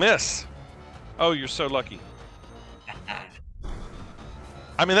 Critical miss. Oh, you're so lucky.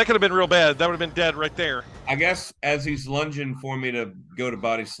 I mean, that could have been real bad. That would have been dead right there. I guess as he's lunging for me to go to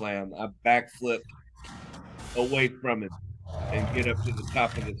body slam, I backflip away from him and get up to the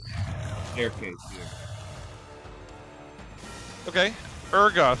top of this staircase here. Okay.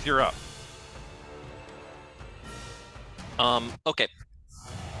 Urgoth, you're up. Okay.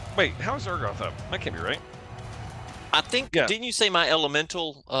 Wait, how is Urgoth up? That can't be right. I think Yeah. didn't you say my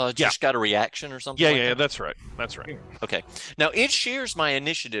elemental just got a reaction or something? Yeah, like yeah, that? that's right. That's right. Okay. Now it shares my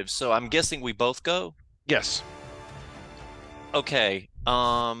initiative, so I'm guessing we both go. Yes. Okay.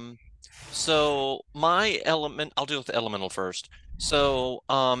 So my element, I'll deal with the elemental first. So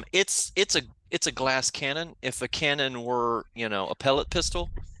it's a glass cannon. If a cannon were, a pellet pistol.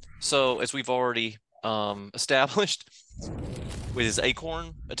 So as we've already established with his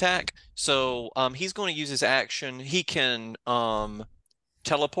acorn attack. So he's going to use his action. He can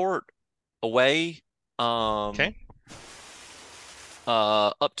teleport away Okay.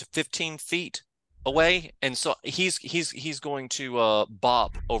 up to 15 feet away, and so he's going to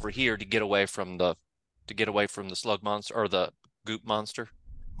bop over here to get away from the slug monster or the goop monster.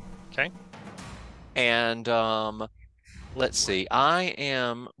 Okay. And let's see. I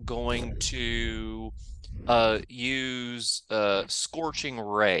am going to use Scorching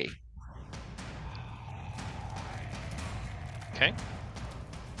Ray. Okay.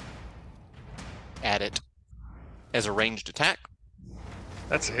 At it as a ranged attack.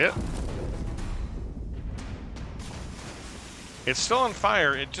 That's a hit. It's still on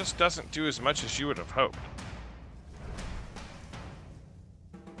fire. It just doesn't do as much as you would have hoped.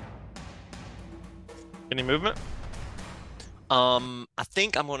 Any movement? I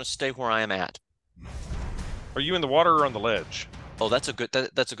think I'm going to stay where I am at. Are you in the water or on the ledge? Oh, that's a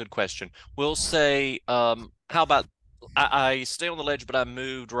good question. We'll say, how about I stay on the ledge, but I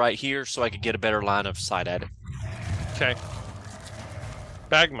moved right here so I could get a better line of sight at it. Okay.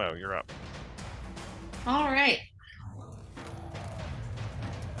 Bagmo, you're up. All right.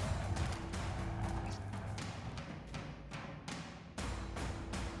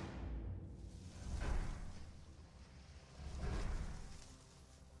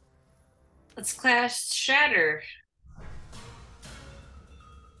 Let's cast Shatter.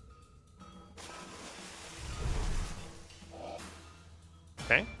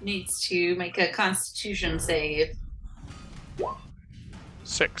 Okay. Needs to make a Constitution save.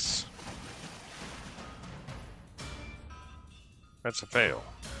 6. That's a fail.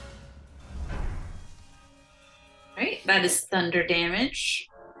 Right, that is thunder damage.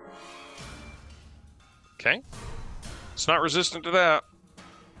 Okay. It's not resistant to that.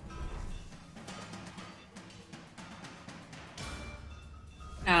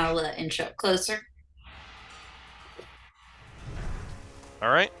 I'll inch up closer. All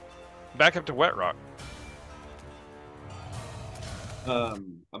right. Back up to Wet Rock. I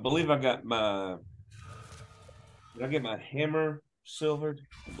believe I got my. Did I get my hammer silvered?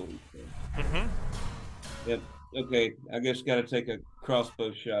 I believe so. Mm-hmm. Yep. Okay. I guess got to take a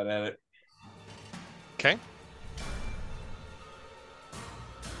crossbow shot at it. Okay.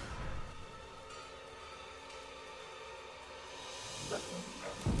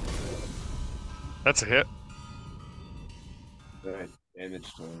 That's a hit. All right.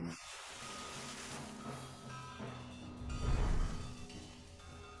 Damage to him.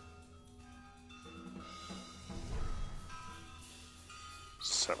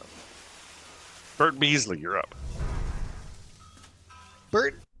 Seven. Bert Beasley, you're up.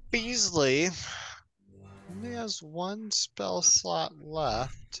 Bert Beasley only has one spell slot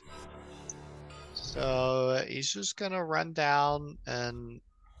left. So he's just gonna run down and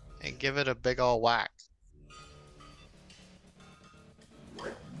give it a big ol' whack.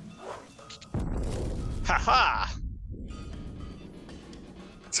 Ha-ha!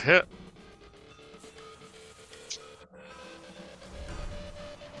 It's a hit.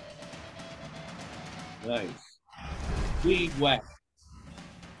 Nice. Big whack.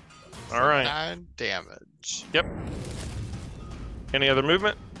 All right. 9 damage. Yep. Any other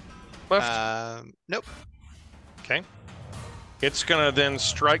movement left? Nope. Okay. It's gonna then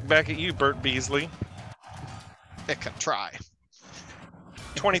strike back at you, Bert Beasley. It can try.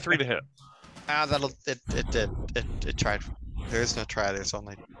 23 to hit. It tried. There's no try, there's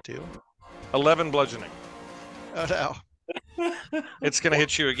only 2. 11 bludgeoning. Oh no. It's gonna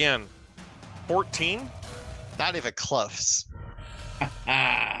hit you again. 14. Not even close.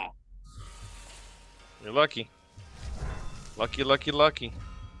 Ah. You're lucky. Lucky, lucky, lucky.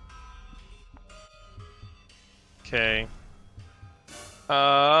 Okay.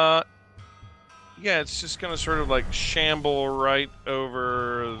 Yeah, it's just gonna sort of like shamble right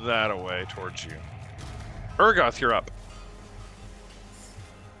over that away towards you. Urgoth, you're up.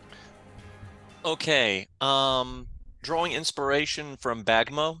 Okay. Drawing inspiration from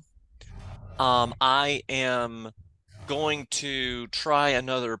Bagmo. I am going to try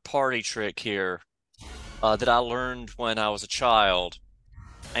another party trick here that I learned when I was a child.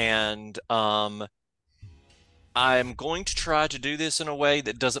 And I'm going to try to do this in a way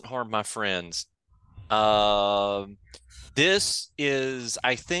that doesn't harm my friends. This is,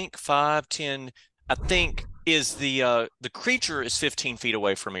 I think, 5, 10, I think is the creature is 15 feet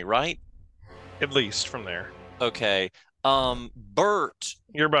away from me, right? At least from there. Okay. Bert.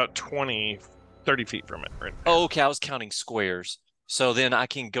 You're about 20, 30 feet from it, right? Oh, okay, I was counting squares. So then I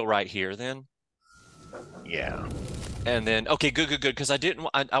can go right here then. Yeah. And then, okay, good, because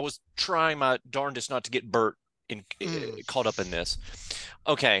I was trying my darndest not to get Bert caught up in this.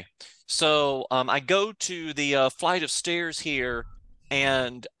 Okay, so I go to the flight of stairs here,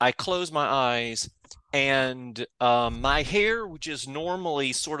 and I close my eyes, and my hair, which is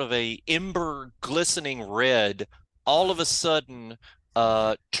normally sort of a ember glistening red, all of a sudden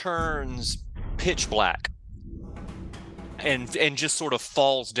turns pitch black and just sort of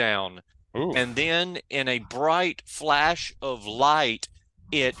falls down. Ooh. And then in a bright flash of light,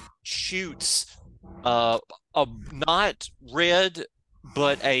 it shoots a not red,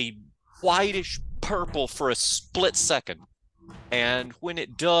 but a whitish purple for a split second. And when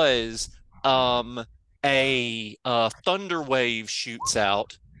it does, a thunder wave shoots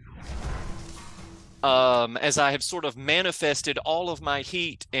out. As I have sort of manifested all of my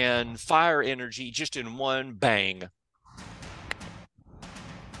heat and fire energy just in one bang.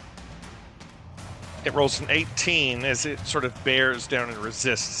 It rolls an 18 as it sort of bears down and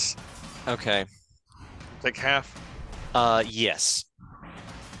resists. Okay. Take half. Yes.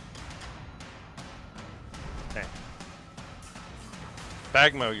 Okay.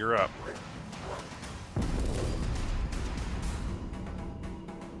 Bagmo, you're up.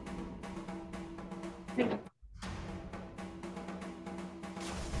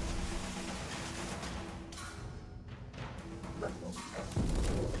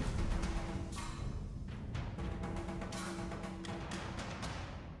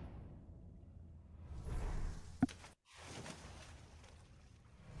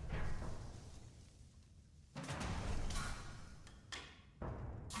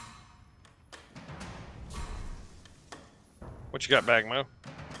 What you got, Bagmo?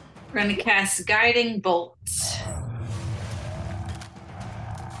 We're going to cast Guiding Bolt.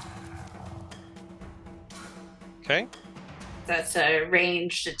 Okay. That's a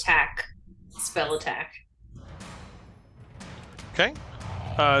ranged attack, spell attack. Okay.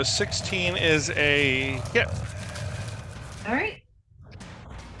 16 is a hit. All right.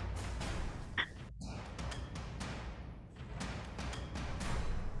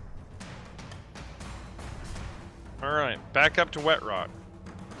 All right, back up to Wet Rock.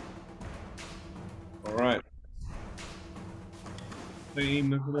 All right.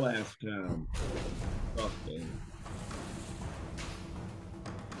 Same as the last time. Crossbow.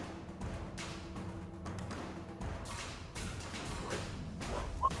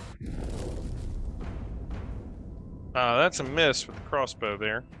 That's a miss with the crossbow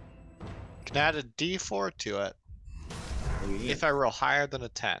there. Can add a D4 to it Oh, yeah. if I roll higher than a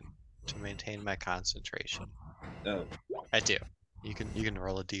 10 to maintain my concentration. Oh. I do. You can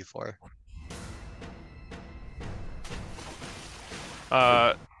roll a D4.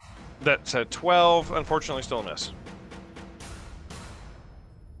 That's a 12. Unfortunately, still a miss.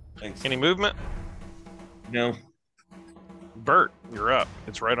 Thanks. Any movement? No. Bert, you're up.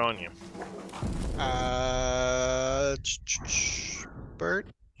 It's right on you. Bert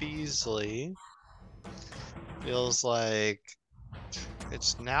Beasley feels like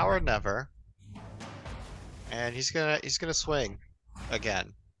it's now or never, and he's gonna swing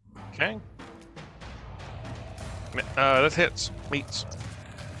again. Okay. That hits. Meets.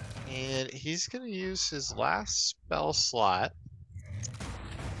 And he's gonna use his last spell slot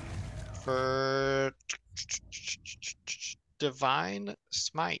for Divine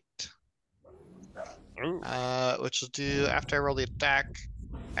Smite. Ooh. Which will do, after I roll the attack,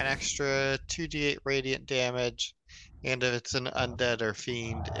 an extra 2d8 radiant damage, and if it's an undead or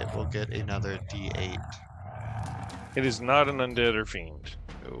fiend, it will get another d8. It is not an undead or fiend.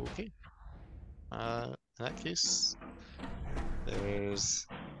 Okay. In that case, there's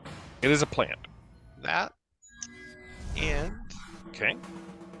It is a plant. that, and Okay.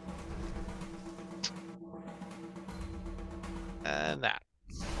 that.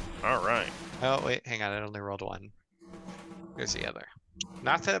 All right. Oh wait, hang on, I only rolled one. Here's the other.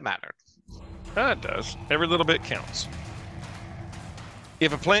 Not that it mattered. It does. Every little bit counts.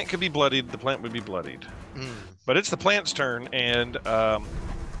 If a plant could be bloodied, the plant would be bloodied. But it's the plant's turn, and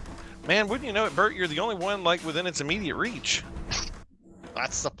man, wouldn't you know it, Bert? You're the only one like within its immediate reach.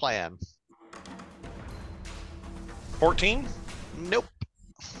 That's the plan. 14. Nope.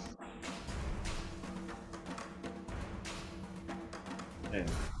 Man,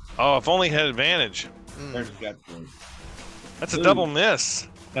 Oh, if only had advantage. there's got one. That's a Ooh. double miss.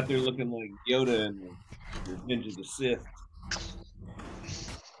 Got there looking like Yoda and the Revenge of the Sith.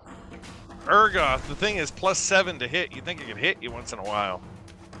 Urgoth, the thing is +7 to hit. You think it could hit you once in a while.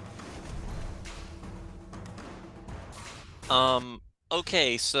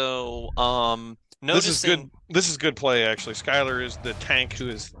 Okay, so This is good. noticing This is good play, actually. Skylar is the tank who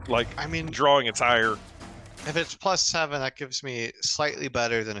is like I mean, drawing its ire. if it's +7, that gives me slightly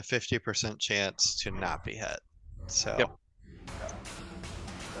better than a 50% chance to not be hit. So, Yep.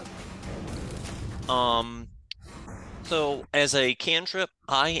 So as a cantrip,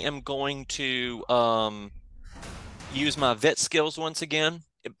 I am going to use my vet skills once again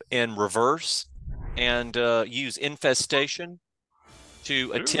in reverse and use infestation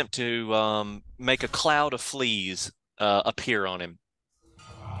to attempt to make a cloud of fleas appear on him.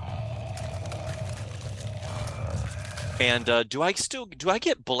 And do I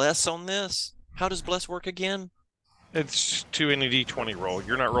get bless on this? How does bless work again? It's 2 in a d20 roll.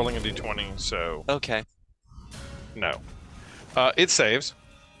 You're not rolling a d20, so Okay. no. It saves.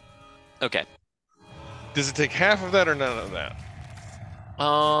 Okay. Does it take half of that or none of that?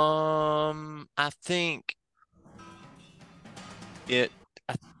 I think it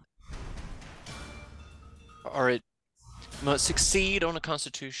must succeed on a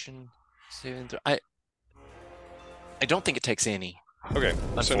Constitution saving throw. I don't think it takes any. Okay,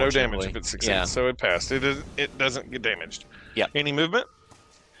 so no damage Unfortunately. if it succeeds. Yeah. So it passed. It doesn't get damaged. Yeah. Any movement?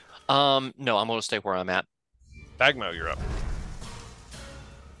 No, I'm gonna stay where I'm at. Bagmo, you're up.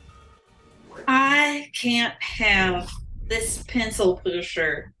 I can't have this pencil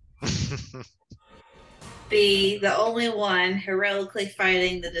pusher be the only one heroically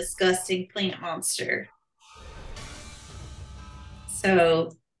fighting the disgusting plant monster.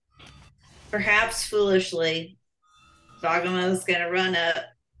 So, perhaps foolishly, Vagamo's gonna run up.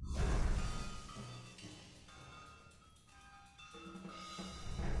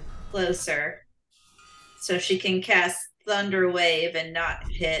 Closer. So she can cast Thunder Wave and not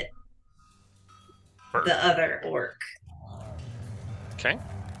hit the other orc. Okay.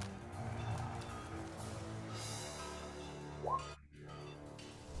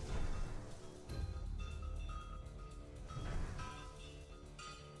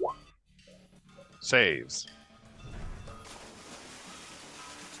 Saves.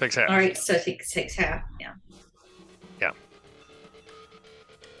 Takes half. All right, so it takes half. Yeah.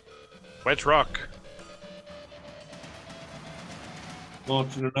 Wet Rock.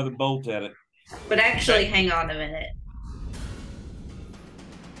 Launching another bolt at it. But actually, hang on a minute.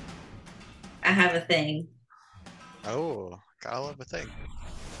 I have a thing. Oh, gotta love a thing.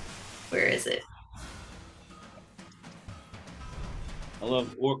 Where is it? I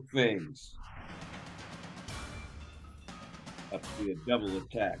love orc things. Up to be a double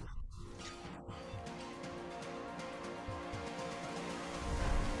attack.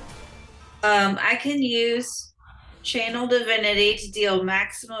 I can use Channel Divinity to deal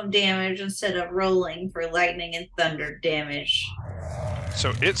maximum damage instead of rolling for lightning and thunder damage.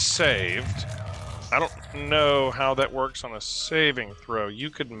 So it's saved. I don't know how that works on a saving throw. You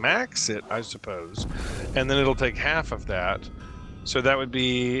could max it, I suppose, and then it'll take half of that. So that would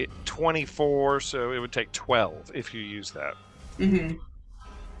be 24, so it would take 12 if you use that. Mm-hmm.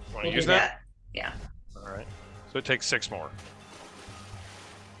 Want to use that? Yeah. All right. So it takes 6 more.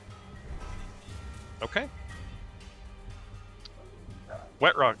 Okay.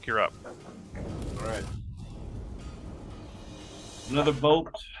 Wet Rock, you're up. All right. Another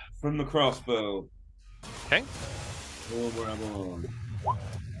bolt from the crossbow. Okay. Going where I belong.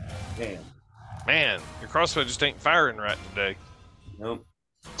 Damn. Man, your crossbow just ain't firing right today. Nope.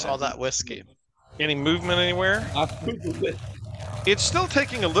 It's all that whiskey. Any movement anywhere? I proved it. It's still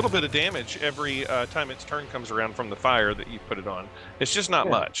taking a little bit of damage every time its turn comes around from the fire that you put it on. It's just not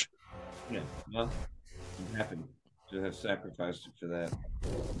much. Yeah, well, I'm happy to have sacrificed it for that.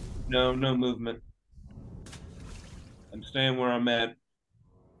 No movement. I'm staying where I'm at.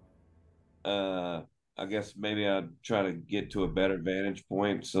 I guess maybe I'd try to get to a better vantage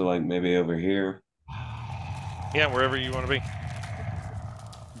point. So, like, maybe over here. Yeah, wherever you want to be.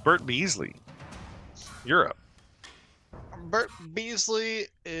 Bert Beasley, you're up. Bert Beasley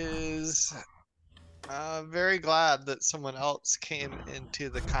is very glad that someone else came into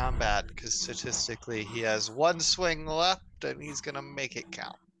the combat because statistically he has 1 swing left and he's gonna make it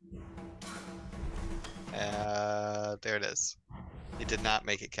count. There it is. He did not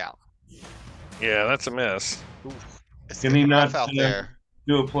make it count. Yeah, that's a miss. It's Can he getting not rough out there.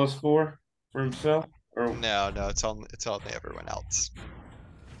 do a +4 for himself? Or No, it's only everyone else.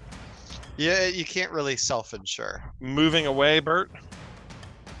 Yeah, you can't really self-insure. Moving away, Bert.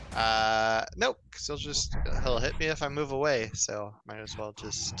 Nope, because he'll hit me if I move away, so might as well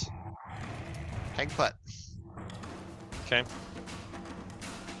just hang put. Okay.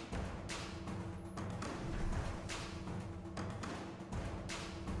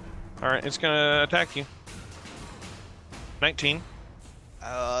 All right, it's gonna attack you. 19.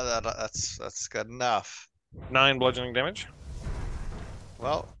 That's good enough. 9 bludgeoning damage.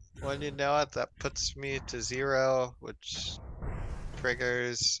 Well, when you know it, that puts me to 0, which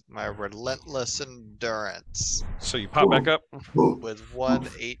triggers my relentless endurance So you pop back up. with 1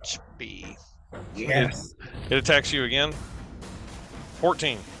 HP. yes. It attacks you again.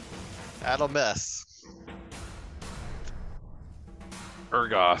 14. That'll miss.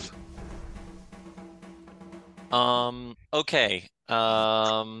 Urgoth. Okay.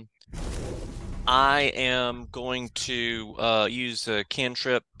 I am going to use a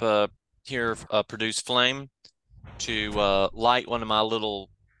cantrip here, produce flame, to light one of my little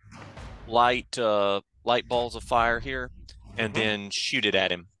light balls of fire here, and then shoot it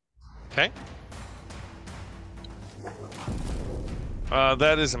at him. Okay.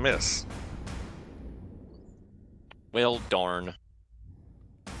 That is a miss. Well, darn.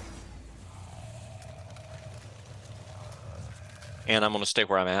 And I'm going to stay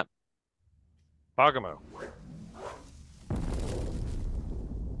where I'm at. Bagamo.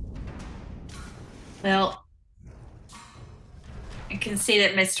 Well, I can see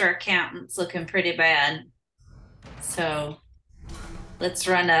that Mr. Accountant's looking pretty bad. So let's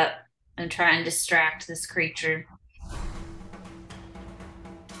run up and try and distract this creature.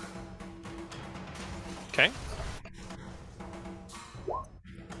 Okay.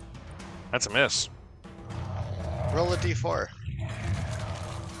 That's a miss. Roll a d4.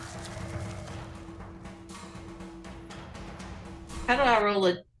 How do I roll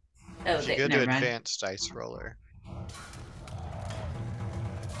a... Oh, You go to never mind. advanced dice roller.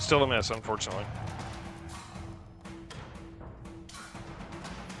 Still a miss, unfortunately.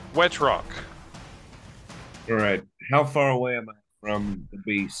 Wedge Rock. All right. How far away am I from the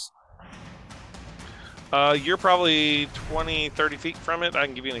beast? You're probably 20, 30 feet from it. I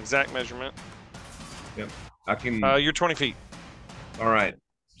can give you an exact measurement. I can. You're 20 feet. All right.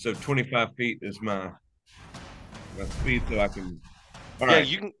 So 25 feet is my speed, so I can. All Yeah,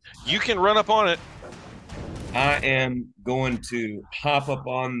 right. you can run up on it. I am going to hop up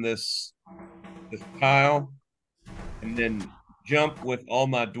on this pile and then jump with all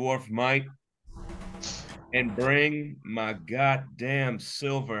my dwarf might and bring my goddamn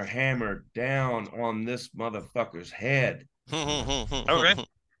silver hammer down on this motherfucker's head. Okay.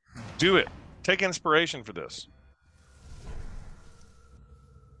 Do it. Take inspiration for this.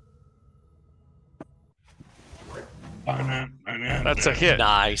 That's a hit.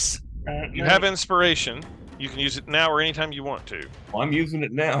 Nice. You have inspiration. You can use it now or anytime you want to. Well, I'm using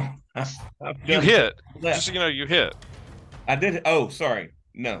it now. You hit. Left. Just so you know, you hit. I did. Oh, sorry.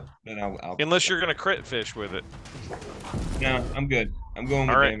 No, then I'll. Unless you're going to crit fish with it. No, I'm good. I'm going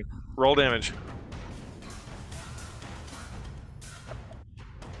with All right. damage. Roll damage.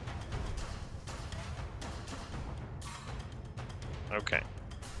 Okay.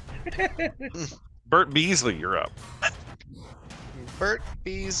 Bert Beasley, you're up. Bert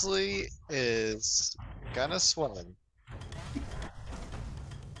Beasley is gonna swim.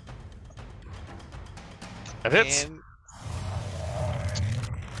 That hits. And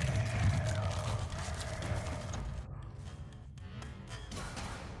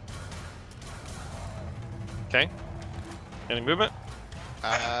Okay. Any movement?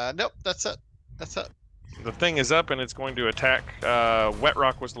 nope, that's it. That's it. The thing is up and it's going to attack. Wet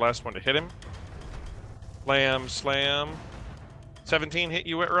Rock was the last one to hit him. Slam. 17 hit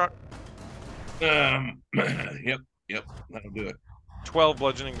you, Wet Rock? Yep. That'll do it. 12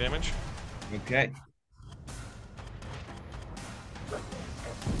 bludgeoning damage. Okay.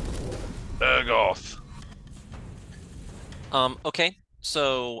 Off. Okay.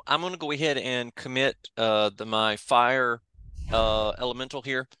 So I'm gonna go ahead and commit my fire elemental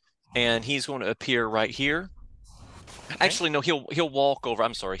here, and he's going to appear right here. Actually, no, he'll walk over.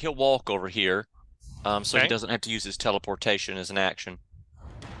 I'm sorry, he'll walk over here, so he doesn't have to use his teleportation as an action.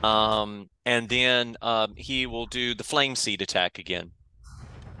 And then he will do the flame seed attack again.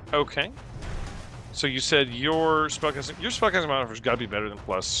 Okay. So you said your spellcasting modifier's got to be better than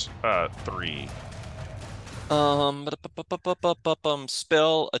 +3.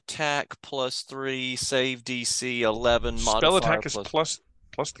 Spell attack +3, save DC 11, Spell modifier attack is plus.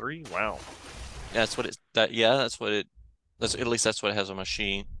 +3. Wow. That's what that's what it. That's at least that's what it has on my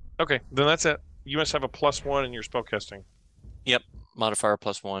sheet. Okay, then that's it. You must have a +1 in your spellcasting. Yep, modifier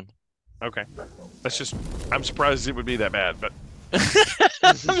 +1. Okay, that's just. I'm surprised it would be that bad, but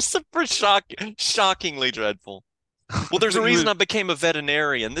I'm super shockingly dreadful. Well, there's a reason I became a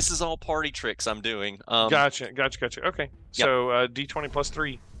veterinarian. This is all party tricks I'm doing. Gotcha. Okay, so D20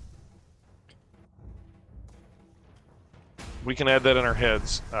 +3. We can add that in our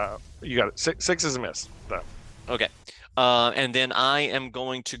heads. You got it. Six is a miss, though. Okay. And then I am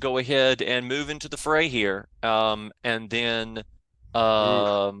going to go ahead and move into the fray here. And then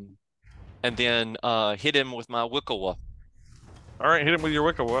hit him with my Wickawa. All right, hit him with your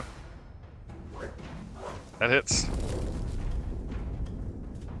Wickawa. That hits.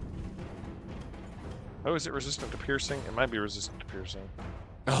 Oh, is it resistant to piercing? It might be resistant to piercing.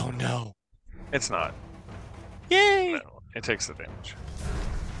 Oh no. It's not. Yay! No, it takes the damage.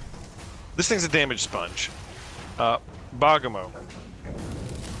 This thing's a damage sponge. Bagamo. Bagamo.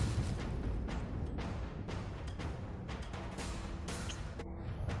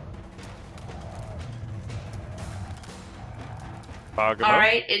 All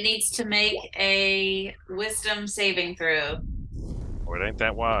right, it needs to make a wisdom saving throw. Oh, it ain't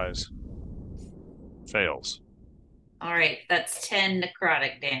that wise. Fails. All right, that's 10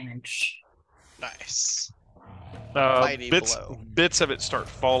 necrotic damage. Nice. Mighty blow. Bits of it start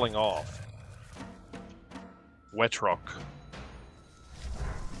falling off. Wetrock.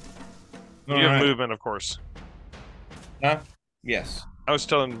 You have movement, of course. Huh? Yes. I was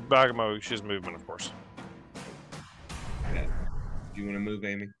telling Bagamo she has movement, of course. Okay. Do you want to move,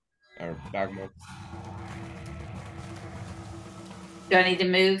 Amy? Or Bagamo? Do I need to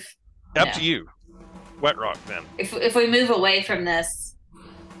move? Up No. to you. Wet Rock, then. If we move away from this,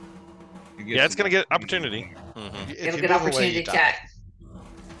 Yeah, it's going to get opportunity. Mm-hmm. If it'll you get move away, opportunity you die. attack.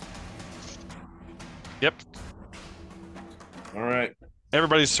 Yep. All right.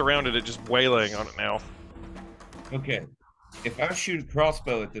 Everybody's surrounded it, just waylaying on it now. Okay. If I shoot a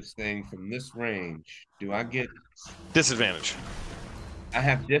crossbow at this thing from this range, do I get... Disadvantage. I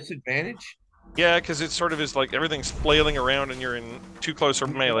have disadvantage? Yeah, because it sort of is like everything's flailing around and you're in too close or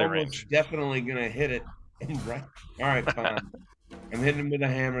melee I'm range. definitely going to hit it. Right. All right, fine. I'm hitting him with a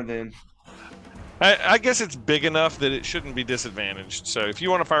hammer then. I guess it's big enough that it shouldn't be disadvantaged. So if you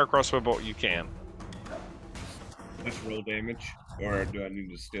want to fire a crossbow bolt, you can. Just roll damage? Or do I need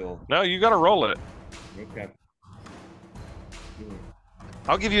to still... No, you got to roll it. Okay.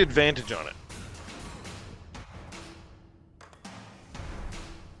 I'll give you advantage on it.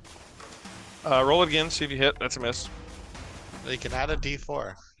 Roll it again, see if you hit. That's a miss. You can add a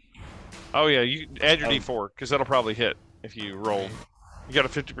D4. Oh yeah, you add your Oh. D4 because that'll probably hit if you roll. You got a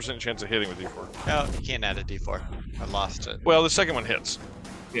 50% chance of hitting with D4. No, you can't add a D4. I lost it. Well, the second one hits,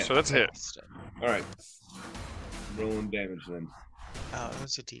 Yeah. so that's a hit. Lost it. All right. Rolling damage then. Oh, it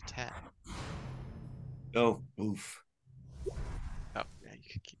was a D10. Oh, oof. Oh, yeah, you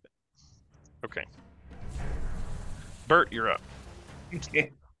can keep it. Okay. Bert, you're up.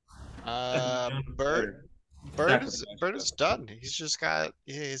 Bert is done.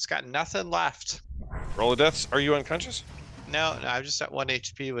 He's got nothing left. Roll of deaths. Are you unconscious? No, I'm just at 1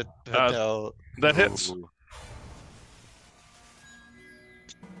 HP with Uh, no. That hits. Ooh.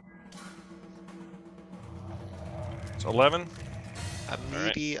 It's 11. A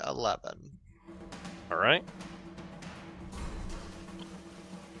meaty 11. All right.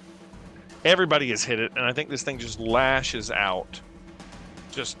 Everybody has hit it, and I think this thing just lashes out,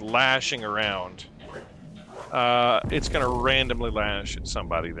 just lashing around. It's going to randomly lash at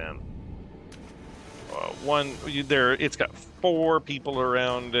somebody then. It's got 4 people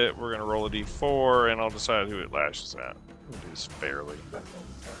around it. We're going to roll a d4, and I'll decide who it lashes at. It is fairly.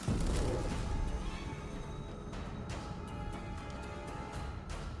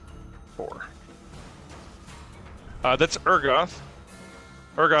 Four. That's Urgoth.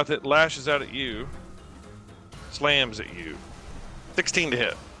 Urgoth, it lashes out at you. Slams at you. 16 to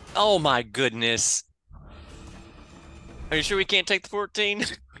hit. Oh my goodness. Are you sure we can't take the 14?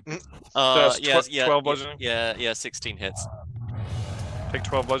 That's yes, yeah, 12 bludgeoning? Yeah, 16 hits. Take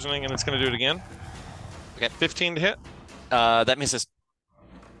 12 bludgeoning, and it's going to do it again. Okay. 15 to hit. That misses.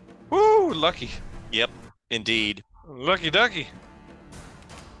 Woo, lucky. Yep, indeed. Lucky ducky.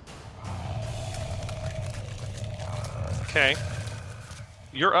 Okay.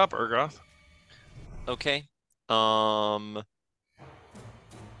 You're up, Urgoth. Okay.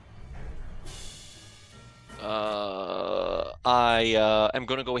 I am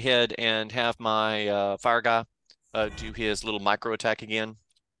going to go ahead and have my fire guy do his little micro attack again.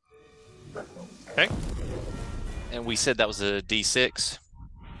 Okay. And we said that was a D6.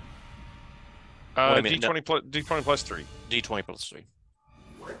 Wait a minute, D20 plus 3. D20 plus 3.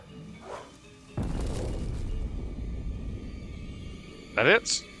 That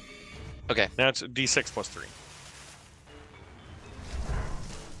hits. Okay. Now it's a D6 plus 3.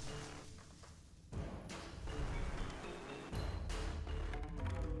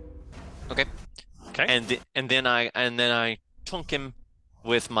 Okay. Okay. And then I tunk him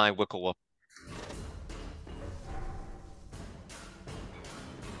with my Wicklewup.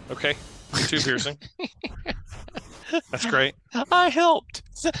 Okay. 2 piercing. That's great. I helped.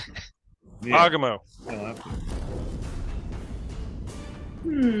 Yeah. Agamo. I'll have to-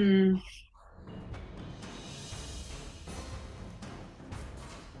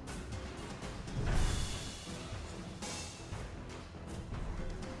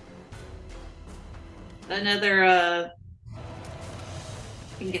 Another I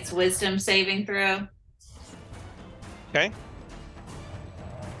think it's wisdom saving throw. Okay.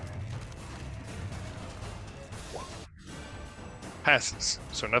 Passes,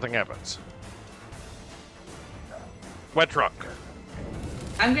 so nothing happens. Wet rock.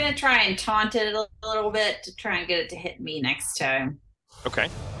 I'm gonna try and taunt it a little bit to try and get it to hit me next time. Okay.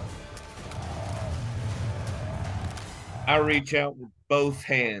 I reach out with both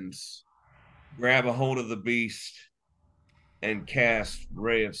hands, grab a hold of the beast, and cast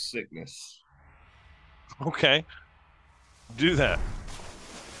Ray of Sickness. Okay. Do that.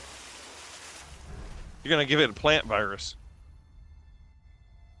 You're going to give it a plant virus.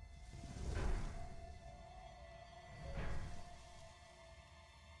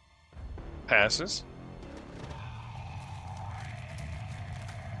 Passes.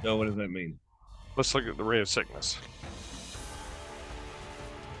 No, what does that mean? Let's look at the Ray of Sickness.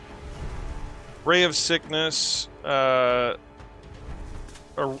 Ray of Sickness, so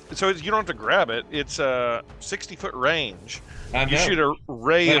you don't have to grab it. It's a 60-foot range. I know. You shoot a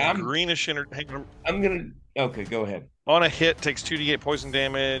ray But of I'm- greenish I'm gonna. Okay, go ahead. on a hit, takes 2d8 poison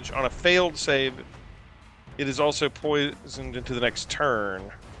damage. On a failed save, it is also poisoned into the next turn.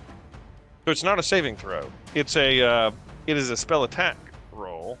 So it's not a saving throw. It's it is a spell attack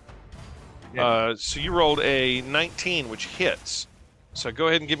roll. Yeah. So you rolled a 19, which hits. So go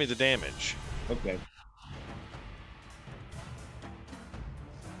ahead and give me the damage. Okay.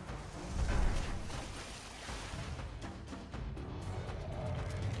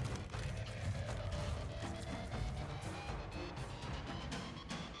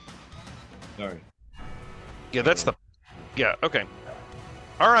 Sorry. Yeah, that's the. Yeah, okay.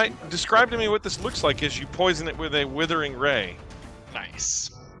 All right. Describe to me what this looks like as you poison it with a withering ray.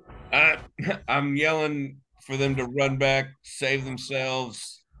 Nice. I'm yelling for them to run back, save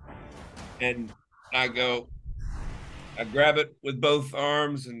themselves. and I grab it with both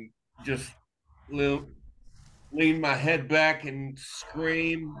arms and just lean my head back and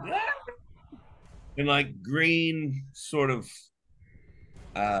scream. And like green sort of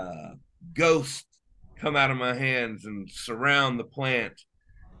ghosts come out of my hands and surround the plant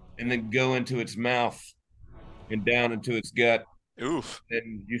and then go into its mouth and down into its gut. Oof.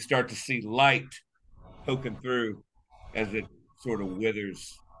 And you start to see light poking through as it sort of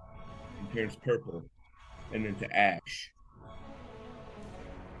withers and turns purple and then to ash.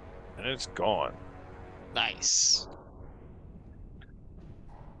 And it's gone. Nice.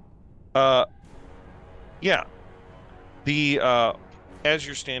 Yeah. The as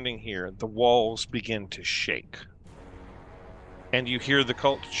you're standing here, the walls begin to shake. And you hear the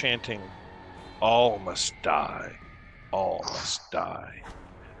cult chanting, "All must die. All must die."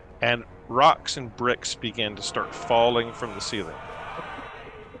 And rocks and bricks begin to start falling from the ceiling.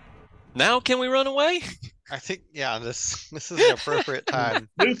 Now can we run away? I think, yeah, this is an appropriate time.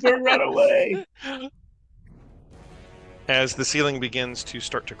 Super run away. As the ceiling begins to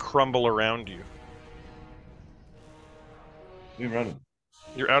start to crumble around you. We running.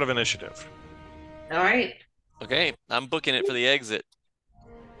 You're out of initiative. All right. Okay, I'm booking it for the exit.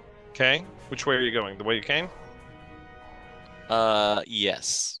 Okay? Which way are you going? The way you came?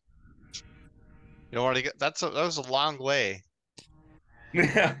 Yes. You don't want to get that was a long way.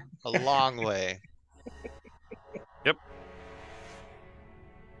 Yeah. A long way. Yep.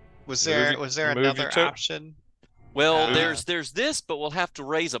 Was Move there your another toe. option? Well, Uh, there's this, but we'll have to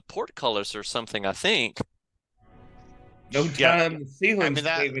raise a portcullis or something, I think. No Yeah. time. The ceiling's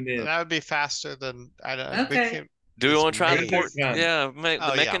I mean caving in. that would be faster than I don't. We Okay. can, Do we It's want to try the made. port? Done. Yeah, Oh, the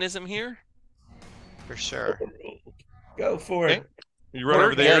yeah. mechanism here. for sure. Go for Okay. it. You run Bert,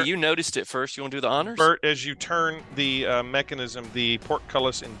 over there. yeah, you noticed it first. You want to do the honors? Bert, as you turn the mechanism, the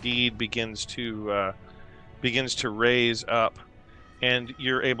portcullis indeed begins to raise up, and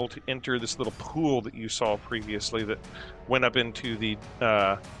you're able to enter this little pool that you saw previously that went up into the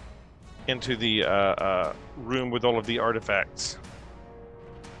room with all of the artifacts.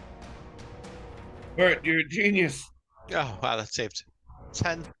 Bert, you're a genius. Oh wow, that saved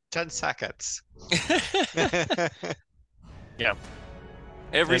 10 seconds.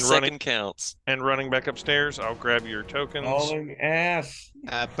 Every And second running- counts. And running back upstairs, I'll grab your tokens. Hauling ass.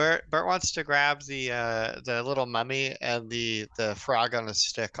 Bert wants to grab the little mummy and the frog on a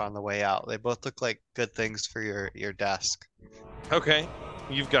stick on the way out. They both look like good things for your desk. Okay,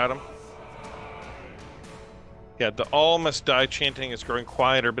 you've got them. Yeah, the all must die chanting is growing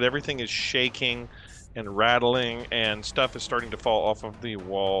quieter, but everything is shaking and rattling, and stuff is starting to fall off of the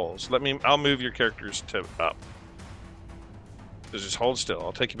walls. I'll move your characters to up. So just hold still.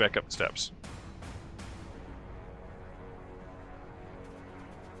 I'll take you back up the steps.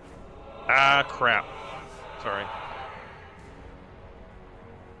 Ah, crap. Sorry.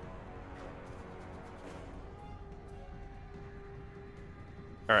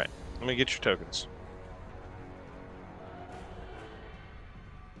 All right, let me get your tokens.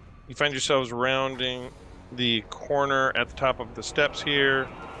 You find yourselves rounding the corner at the top of the steps here.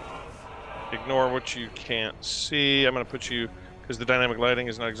 Ignore what you can't see. I'm going to put you, because the dynamic lighting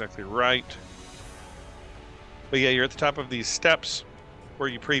is not exactly right. But yeah, you're at the top of these steps where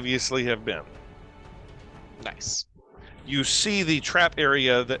you previously have been. Nice. You see the trap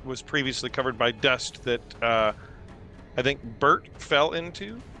area that was previously covered by dust that I think Bert fell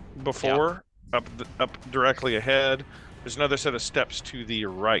into before, up directly ahead. There's another set of steps to the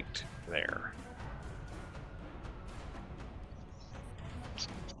right there.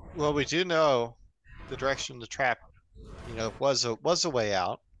 Well, we do know the direction the trap, was a way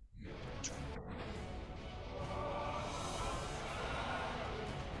out.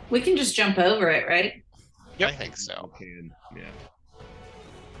 We can just jump over it, right? Yep. I think so. Can. Yeah.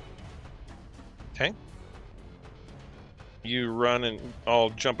 Okay. You run and I'll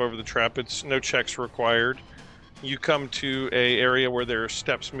jump over the trap. It's no checks required. You come to a area where there are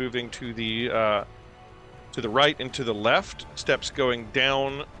steps moving to the right and to the left. Steps going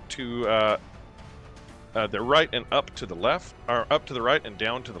down to the right and up to the left, or up to the right and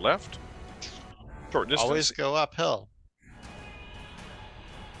down to the left. Short distance. Always go uphill.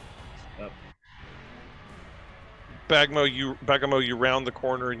 Bagamo, you round the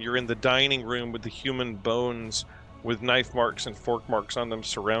corner and you're in the dining room with the human bones with knife marks and fork marks on them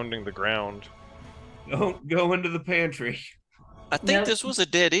surrounding the ground. Don't go into the pantry. I think Nope. this was a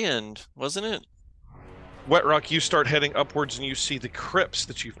dead end, wasn't it? Wet Rock, you start heading upwards and you see the crypts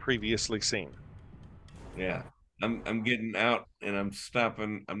that you've previously seen. Yeah. I'm getting out and I'm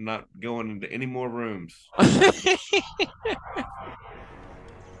stopping. I'm not going into any more rooms.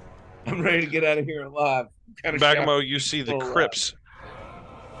 I'm ready to get out of here alive. Kind of Bagamo, you see the crypts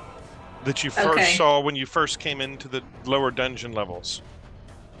that you first saw when you first came into the lower dungeon levels.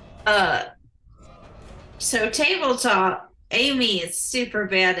 So tabletop, Amy is super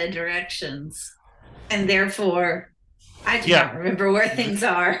bad at directions, and therefore I do not remember where things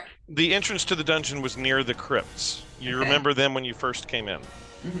are. The entrance to the dungeon was near the crypts. You remember them when you first came in.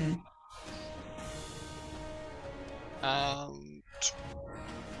 Mm-hmm.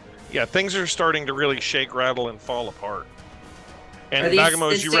 Yeah, things are starting to really shake, rattle, and fall apart. And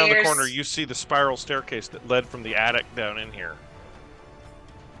Bagamo, as you round the corner, you see the spiral staircase that led from the attic down in here.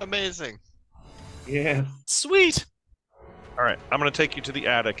 Amazing. Yeah. Sweet. All right, I'm going to take you to the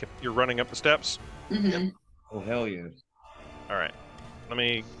attic. If you're running up the steps. Mm-hmm. Yep. Oh, hell yes. All right, let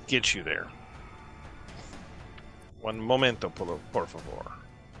me get you there. Un momento, por favor.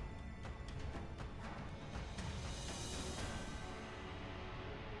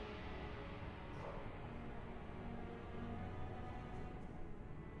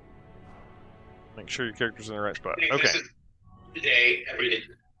 Make sure your character's in the right spot. Okay. Today, every day.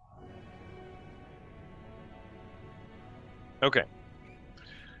 Okay.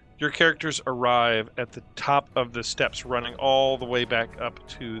 Your characters arrive at the top of the steps, running all the way back up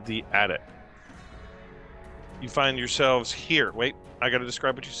to the attic. You find yourselves here. Wait, I got to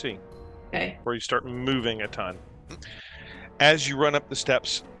describe what you see. Okay. Where you start moving a ton. As you run up the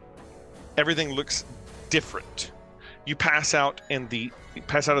steps, everything looks different. You pass out of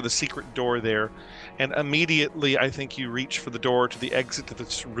the secret door there, and immediately I think you reach for the door to the exit to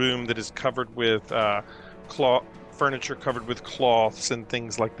this room that is covered with furniture covered with cloths and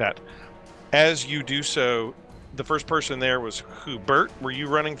things like that. As you do so, the first person there was who? Bert? Were you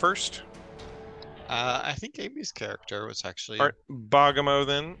running first? I think Amy's character was actually. All right, Bagamo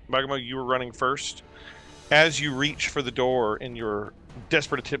then. Bagamo, you were running first. As you reach for the door in your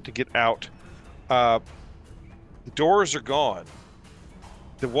desperate attempt to get out, the doors are gone.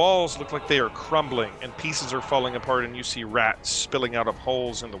 The walls look like they are crumbling and pieces are falling apart, and you see rats spilling out of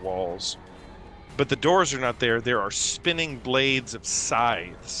holes in the walls. But the doors are not there. There are spinning blades of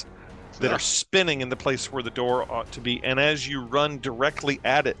scythes that are spinning in the place where the door ought to be. And as you run directly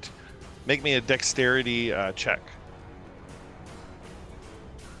at it, make me a dexterity check.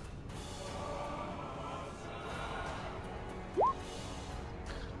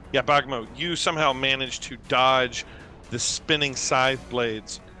 Yeah, Bagamo, you somehow managed to dodge the spinning scythe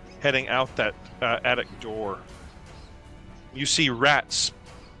blades heading out that attic door. You see rats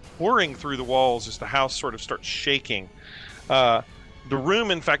pouring through the walls as the house sort of starts shaking. The room,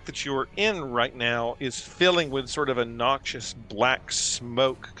 in fact, that you're in right now is filling with sort of a noxious black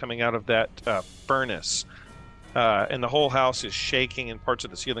smoke coming out of that furnace. And the whole house is shaking and parts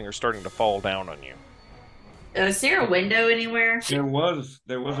of the ceiling are starting to fall down on you. Is there a window anywhere? There was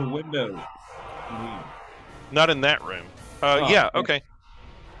a window. Not in that room. Yeah, okay.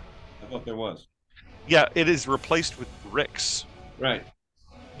 I thought there was. Yeah, it is replaced with bricks. Right.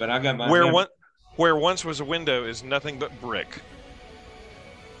 But I got my where once was a window is nothing but brick.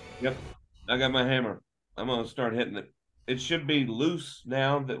 Yep. I got my hammer. I'm gonna start hitting it. It should be loose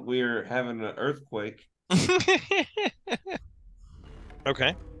now that we're having an earthquake.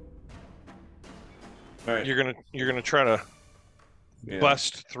 Okay. All right. You're gonna try to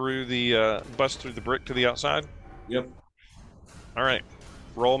bust through the brick to the outside. Yep. All right.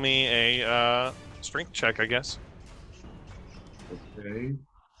 Roll me a strength check, I guess. Okay.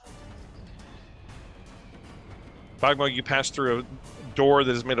 Bagmo, you pass through a door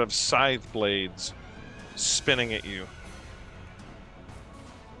that is made of scythe blades spinning at you.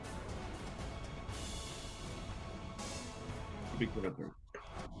 Be good up there.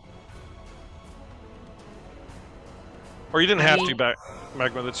 Or you didn't have to,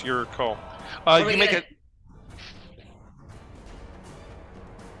 Bagmo. That's your call. You make it.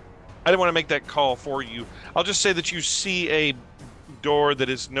 I didn't want to make that call for you. I'll just say that you see a door that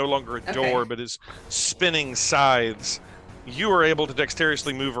is no longer a door, but is spinning scythes. You are able to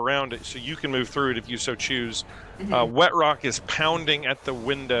dexterously move around it, so you can move through it if you so choose. Wet Rock is pounding at the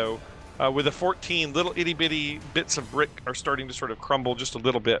window. With a 14, little itty bitty bits of brick are starting to sort of crumble just a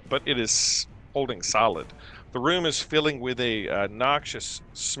little bit, but it is holding solid. The room is filling with a noxious,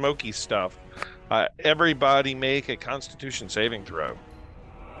 smoky stuff. Everybody make a Constitution saving throw.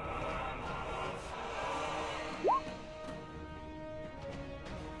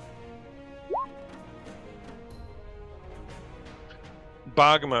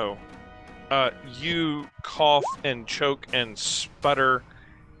 Bagamo, you cough and choke and sputter,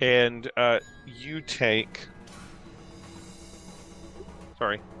 and you take...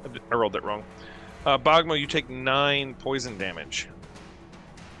 Sorry, I rolled that wrong. Bagamo, you take 9 poison damage.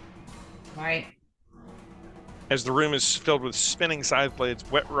 Right. As the room is filled with spinning scythe blades,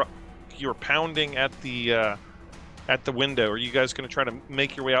 wet rock, you're pounding at the window. Are you guys going to try to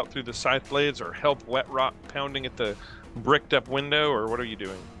make your way out through the scythe blades, or help Wet Rock pounding at the bricked up window, or what are you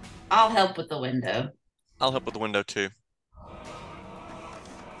doing? I'll help with the window. I'll help with the window too.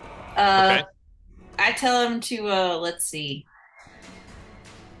 Okay. I tell him to let's see.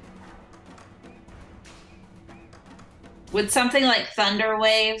 Would something like Thunder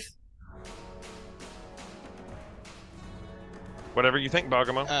Wave? Whatever you think,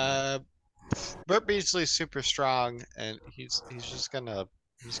 Bagamo. Burt Beasley's super strong, and he's just gonna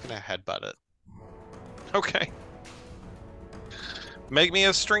headbutt it. Okay. Make me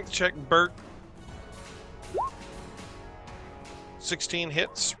a strength check, Bert. 16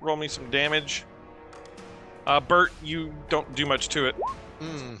 hits. Roll me some damage. Bert, you don't do much to it.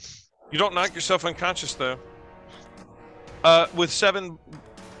 You don't knock yourself unconscious, though. With 7,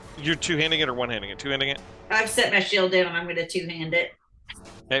 you're two-handing it or one-handing it? Two-handing it? I've set my shield down. I'm going to two-hand it.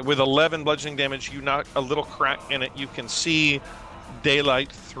 Okay, with 11 bludgeoning damage, you knock a little crack in it. You can see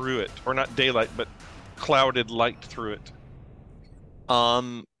daylight through it. Or not daylight, but clouded light through it.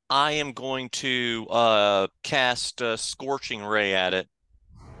 I am going to cast a Scorching Ray at it.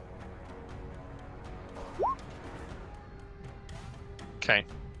 Okay.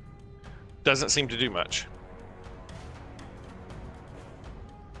 Doesn't seem to do much.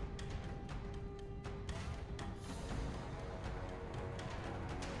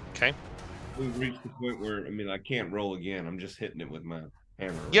 Okay. We've reached the point where, I mean, I can't roll again. I'm just hitting it with my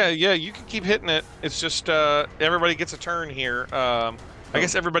hammer. Yeah, you can keep hitting it. It's just everybody gets a turn here. I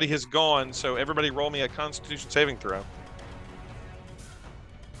guess everybody has gone, so everybody roll me a Constitution saving throw.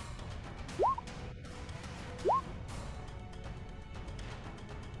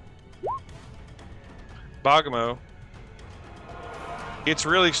 Bagamo, it's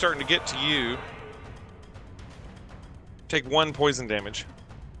really starting to get to you. Take 1 poison damage.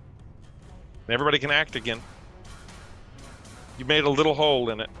 And everybody can act again. You made a little hole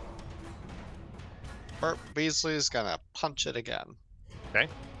in it. Burt Beasley's gonna punch it again. Okay.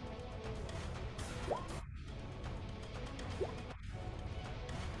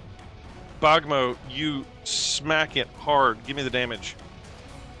 Bagmo, you smack it hard. Give me the damage.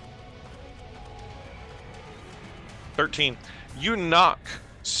 13. You knock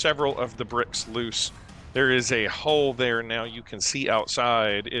several of the bricks loose. There is a hole there now you can see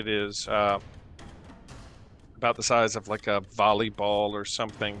outside. It is about the size of like a volleyball or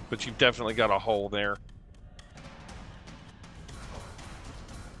something, but you've definitely got a hole there.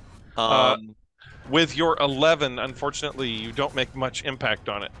 With your 11, unfortunately, you don't make much impact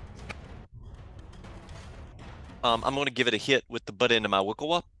on it. I'm going to give it a hit with the butt end of my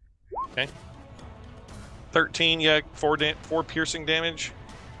Wicklewup. Okay. 13, yeah, 4 piercing damage.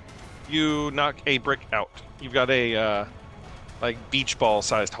 You knock a brick out. You've got a like beach ball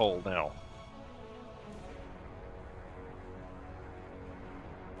sized hole now.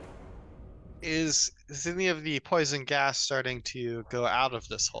 Is any of the poison gas starting to go out of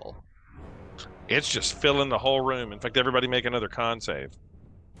this hole? It's just filling the whole room. In fact, everybody make another con save.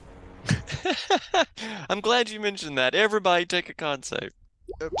 I'm glad you mentioned that. Everybody take a con save.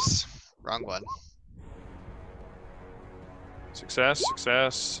 Oops, wrong one. Success,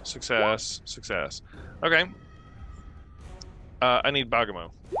 success, success, success. Okay. I need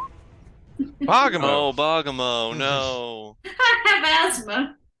Bagamo. Bagamo! Oh, Bagamo, no. I have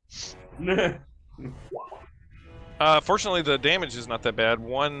asthma. Fortunately, the damage is not that bad.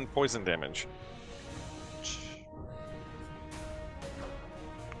 1 poison damage.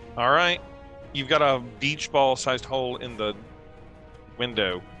 All right. You've got a beach ball sized hole in the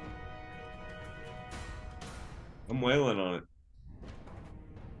window. I'm wailing on it.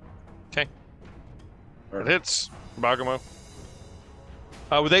 Okay. It hits Bagamo.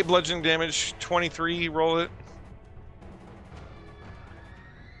 With 8 bludgeoning damage, 23, roll it.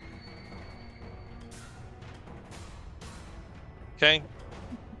 Okay.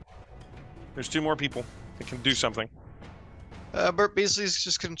 There's 2 more people that can do something. Burt Beasley's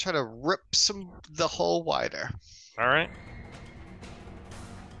just gonna try to rip the hole wider. All right.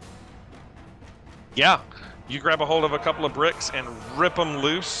 Yeah. You grab a hold of a couple of bricks and rip them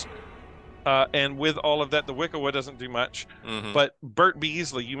loose. And with all of that, the Wickawa doesn't do much. Mm-hmm. But Burt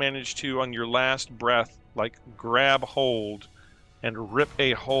Beasley, you managed to, on your last breath, like grab hold and rip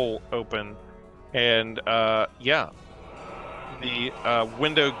a hole open. And yeah, the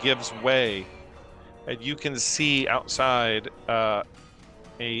window gives way. And you can see outside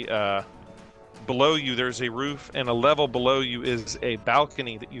below you, there's a roof, and a level below you is a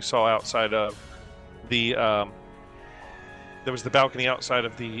balcony that you saw outside of. The There was the balcony outside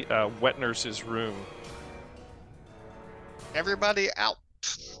of the wet nurse's room. Everybody out.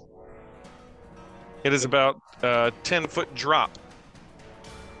 It is about 10-foot drop.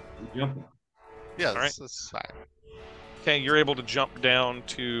 Jumping. Yeah, All right. that's fine. Okay, you're able to jump down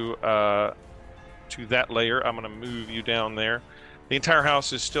to that layer. I'm going to move you down there. The entire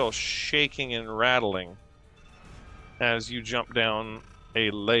house is still shaking and rattling as you jump down a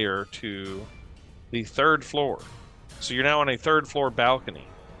layer to the 3rd floor. So you're now on a 3rd floor balcony.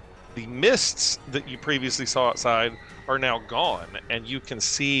 The mists that you previously saw outside are now gone, and you can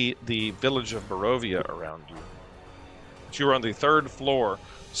see the village of Barovia around you. But you're on the 3rd floor.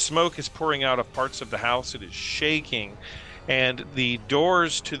 Smoke is pouring out of parts of the house. It is shaking, and the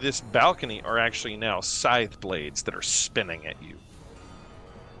doors to this balcony are actually now scythe blades that are spinning at you.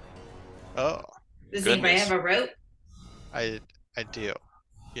 Oh, Does anybody Goodness. have a rope? I do.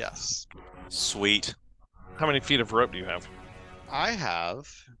 Yes. Sweet. How many feet of rope do you have? I have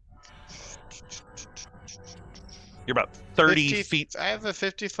You're about 30 50 feet. I have a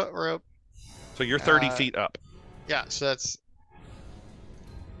 50-foot rope. So you're 30 Uh, feet up. Yeah, so that's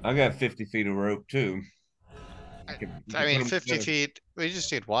I got 50 feet of rope too. I can mean put 'em 50 together. feet. We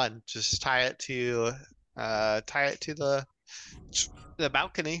just need one. Just tie it to the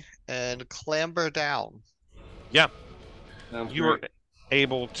balcony and clamber down. Sounds You were great.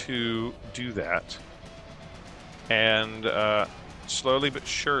 able to do that. And slowly but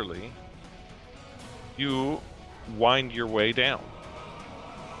surely, you wind your way down.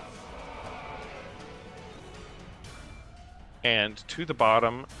 And to the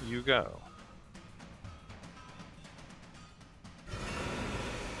bottom you go.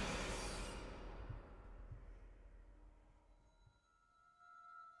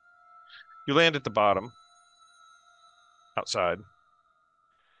 You land at the bottom, outside,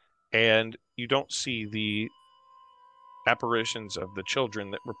 and you don't see the apparitions of the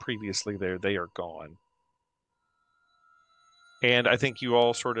children that were previously there. They are gone. And I think you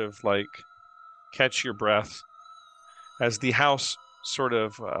all sort of like catch your breath as the house sort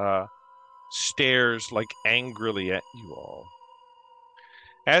of stares like angrily at you all.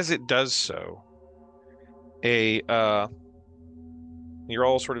 As it does so, you're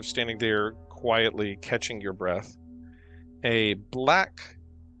all sort of standing there quietly catching your breath. A black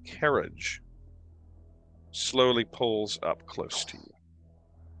carriage slowly pulls up close to you.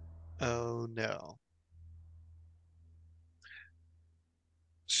 Oh no.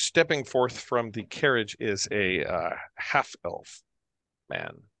 Stepping forth from the carriage is a half-elf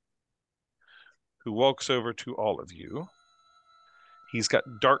man who walks over to all of you. He's got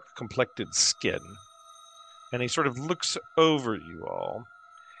dark-complected skin, and he sort of looks over you all,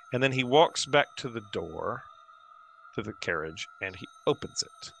 and then he walks back to the door, to the carriage, and he opens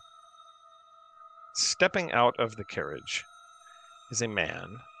it. Stepping out of the carriage is a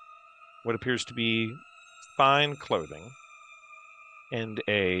man, what appears to be fine clothing, and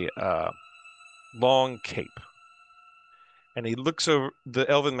a long cape. And he looks over, the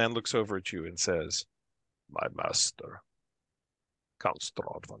elven man looks over at you and says, "My master, Count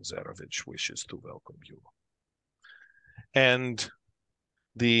Strahd von Zarovich, wishes to welcome you." And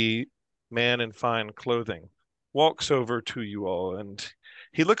the man in fine clothing walks over to you all, and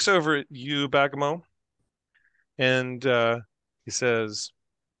he looks over at you, Bagamo, and he says,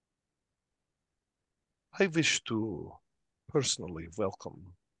 "I wish to personally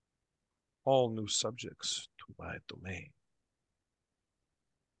welcome all new subjects to my domain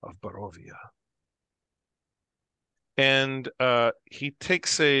of Barovia." And he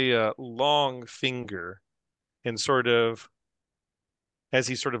takes a long finger and sort of, as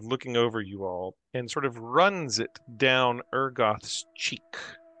he's sort of looking over you all, and sort of runs it down Urgoth's cheek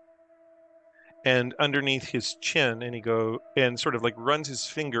and underneath his chin, and sort of like runs his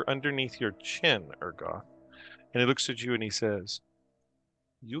finger underneath your chin, Urgoth. And he looks at you and he says,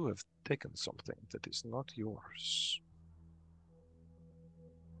 "You have taken something that is not yours."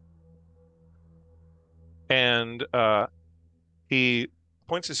 And he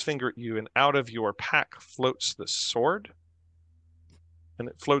points his finger at you, and out of your pack floats the sword, and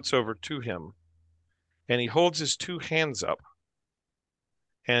it floats over to him. And he holds his two hands up,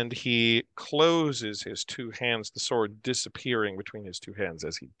 and he closes his two hands, the sword disappearing between his two hands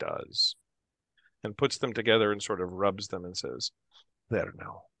as he does, and puts them together and sort of rubs them and says, "There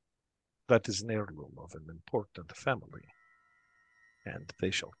now. That is an heirloom of an important family, and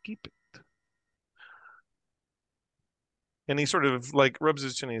they shall keep it." And he sort of like rubs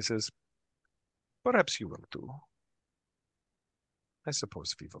his chin and he says, "Perhaps you will too. I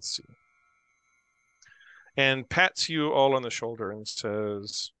suppose we will see." And pats you all on the shoulder and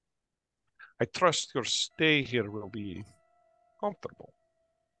says, "I trust your stay here will be comfortable.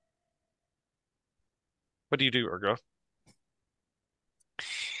 What do you do, Urgoth?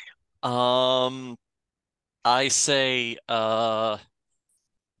 I say, let's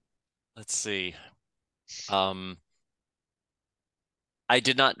see. I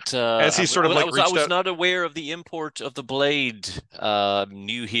did not. As he sort of like I reached was out. not aware of the import of the blade.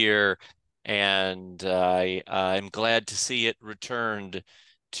 New here, and I'm glad to see it returned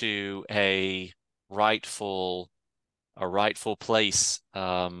to a rightful place.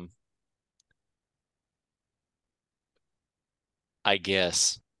 I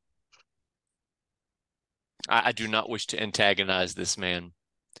guess. I do not wish to antagonize this man.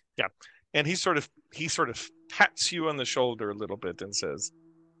 Yeah, and he sort of pats you on the shoulder a little bit and says,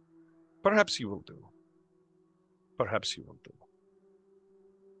 "Perhaps you will do. Perhaps you will do.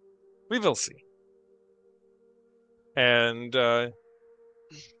 We will see." And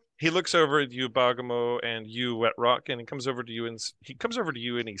he looks over at you, Bagamo, and you, Wet Rock, and he comes over to you and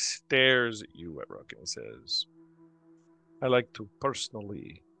he stares at you, Wet Rock, and says, "I like to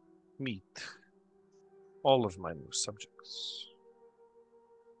personally meet all of my new subjects.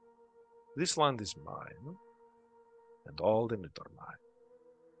 This land is mine, and all in it are mine,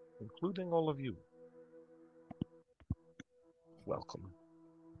 including all of you. Welcome.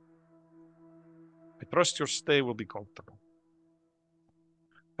 I trust your stay will be comfortable.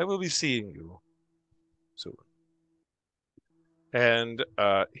 I will be seeing you soon." And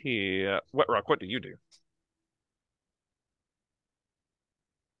Wet Rock, what do you do?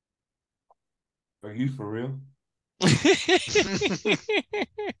 Are you for real?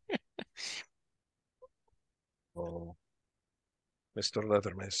 Oh, Mr.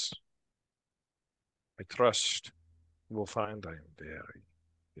 Leathermiss, I trust you will find I am very,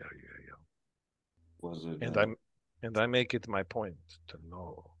 very young. Was it? And I make it my point to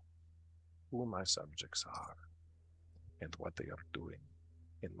know who my subjects are and what they are doing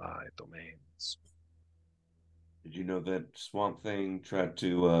in my domains. Did you know that Swamp Thing tried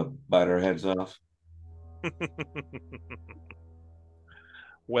to bite our heads off?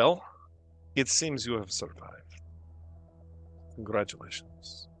 Well, it seems you have survived.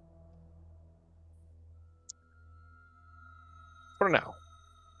 Congratulations. For now,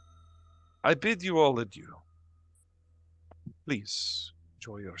 I bid you all adieu. Please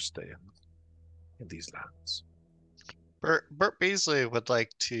enjoy your stay in these lands. Bert Beasley would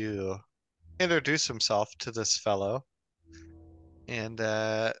like to introduce himself to this fellow and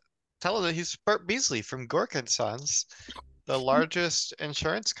tell him that he's Bert Beasley from Gork and Sons, the largest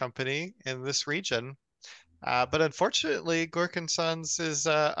insurance company in this region. But unfortunately, Gork and Sons is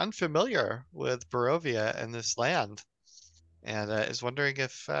unfamiliar with Barovia and this land, and is wondering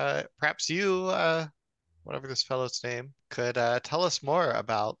if perhaps you, whatever this fellow's name, could tell us more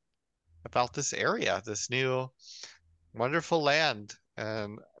about this area, this new wonderful land,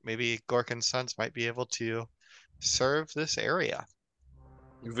 and maybe Gork and Sons might be able to serve this area.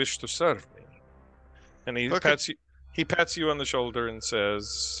 You wish to serve me? And he pats you on the shoulder and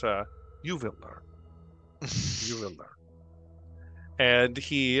says, "You will learn. You will learn." And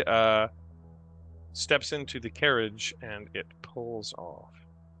he steps into the carriage and it pulls off.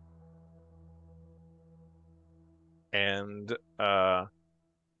 And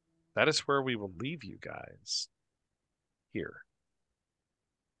that is where we will leave you guys. Here.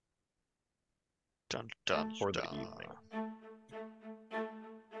 Dun, dun, For the dun. evening.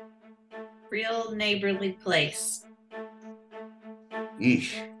 Real neighborly place.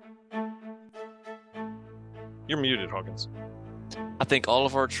 Eesh. You're muted, Hawkins. I think all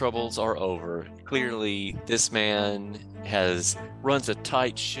of our troubles are over. Clearly, this man runs a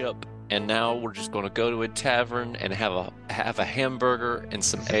tight ship, and now we're just going to go to a tavern and have a hamburger and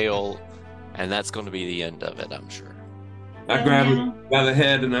some ale, and that's going to be the end of it, I'm sure. I grab him by the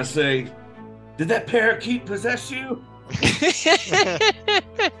head and I say, "Did that parakeet possess you?"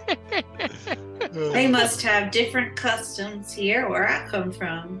 They must have different customs here where I come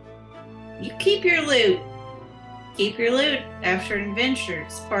from. You keep your loot. Keep your loot after an adventure.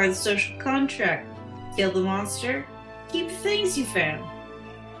 It's part of the social contract. Kill the monster. Keep the things you found.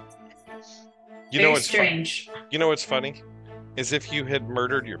 Very strange. You know what's funny? Is if you had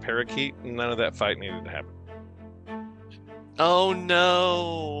murdered your parakeet, none of that fight needed to happen. Oh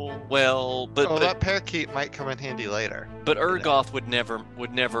no. Well, but that parakeet might come in handy later. But Urgoth would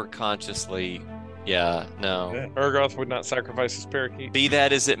never consciously. Yeah, no. Yeah. Urgoth would not sacrifice his parakeet. Be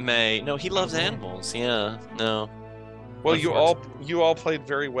that as it may. No, he loves animals. Yeah, no. Well, you all played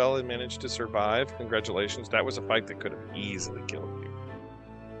very well and managed to survive. Congratulations. That was a fight that could have easily killed you.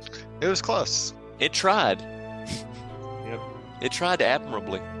 It was close. It tried. Yep. It tried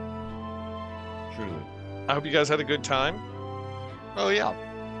admirably. Truly. I hope you guys had a good time. Oh yeah.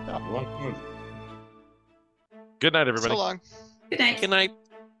 A lot of fun. Good night, So everybody. long. Good night. Good night.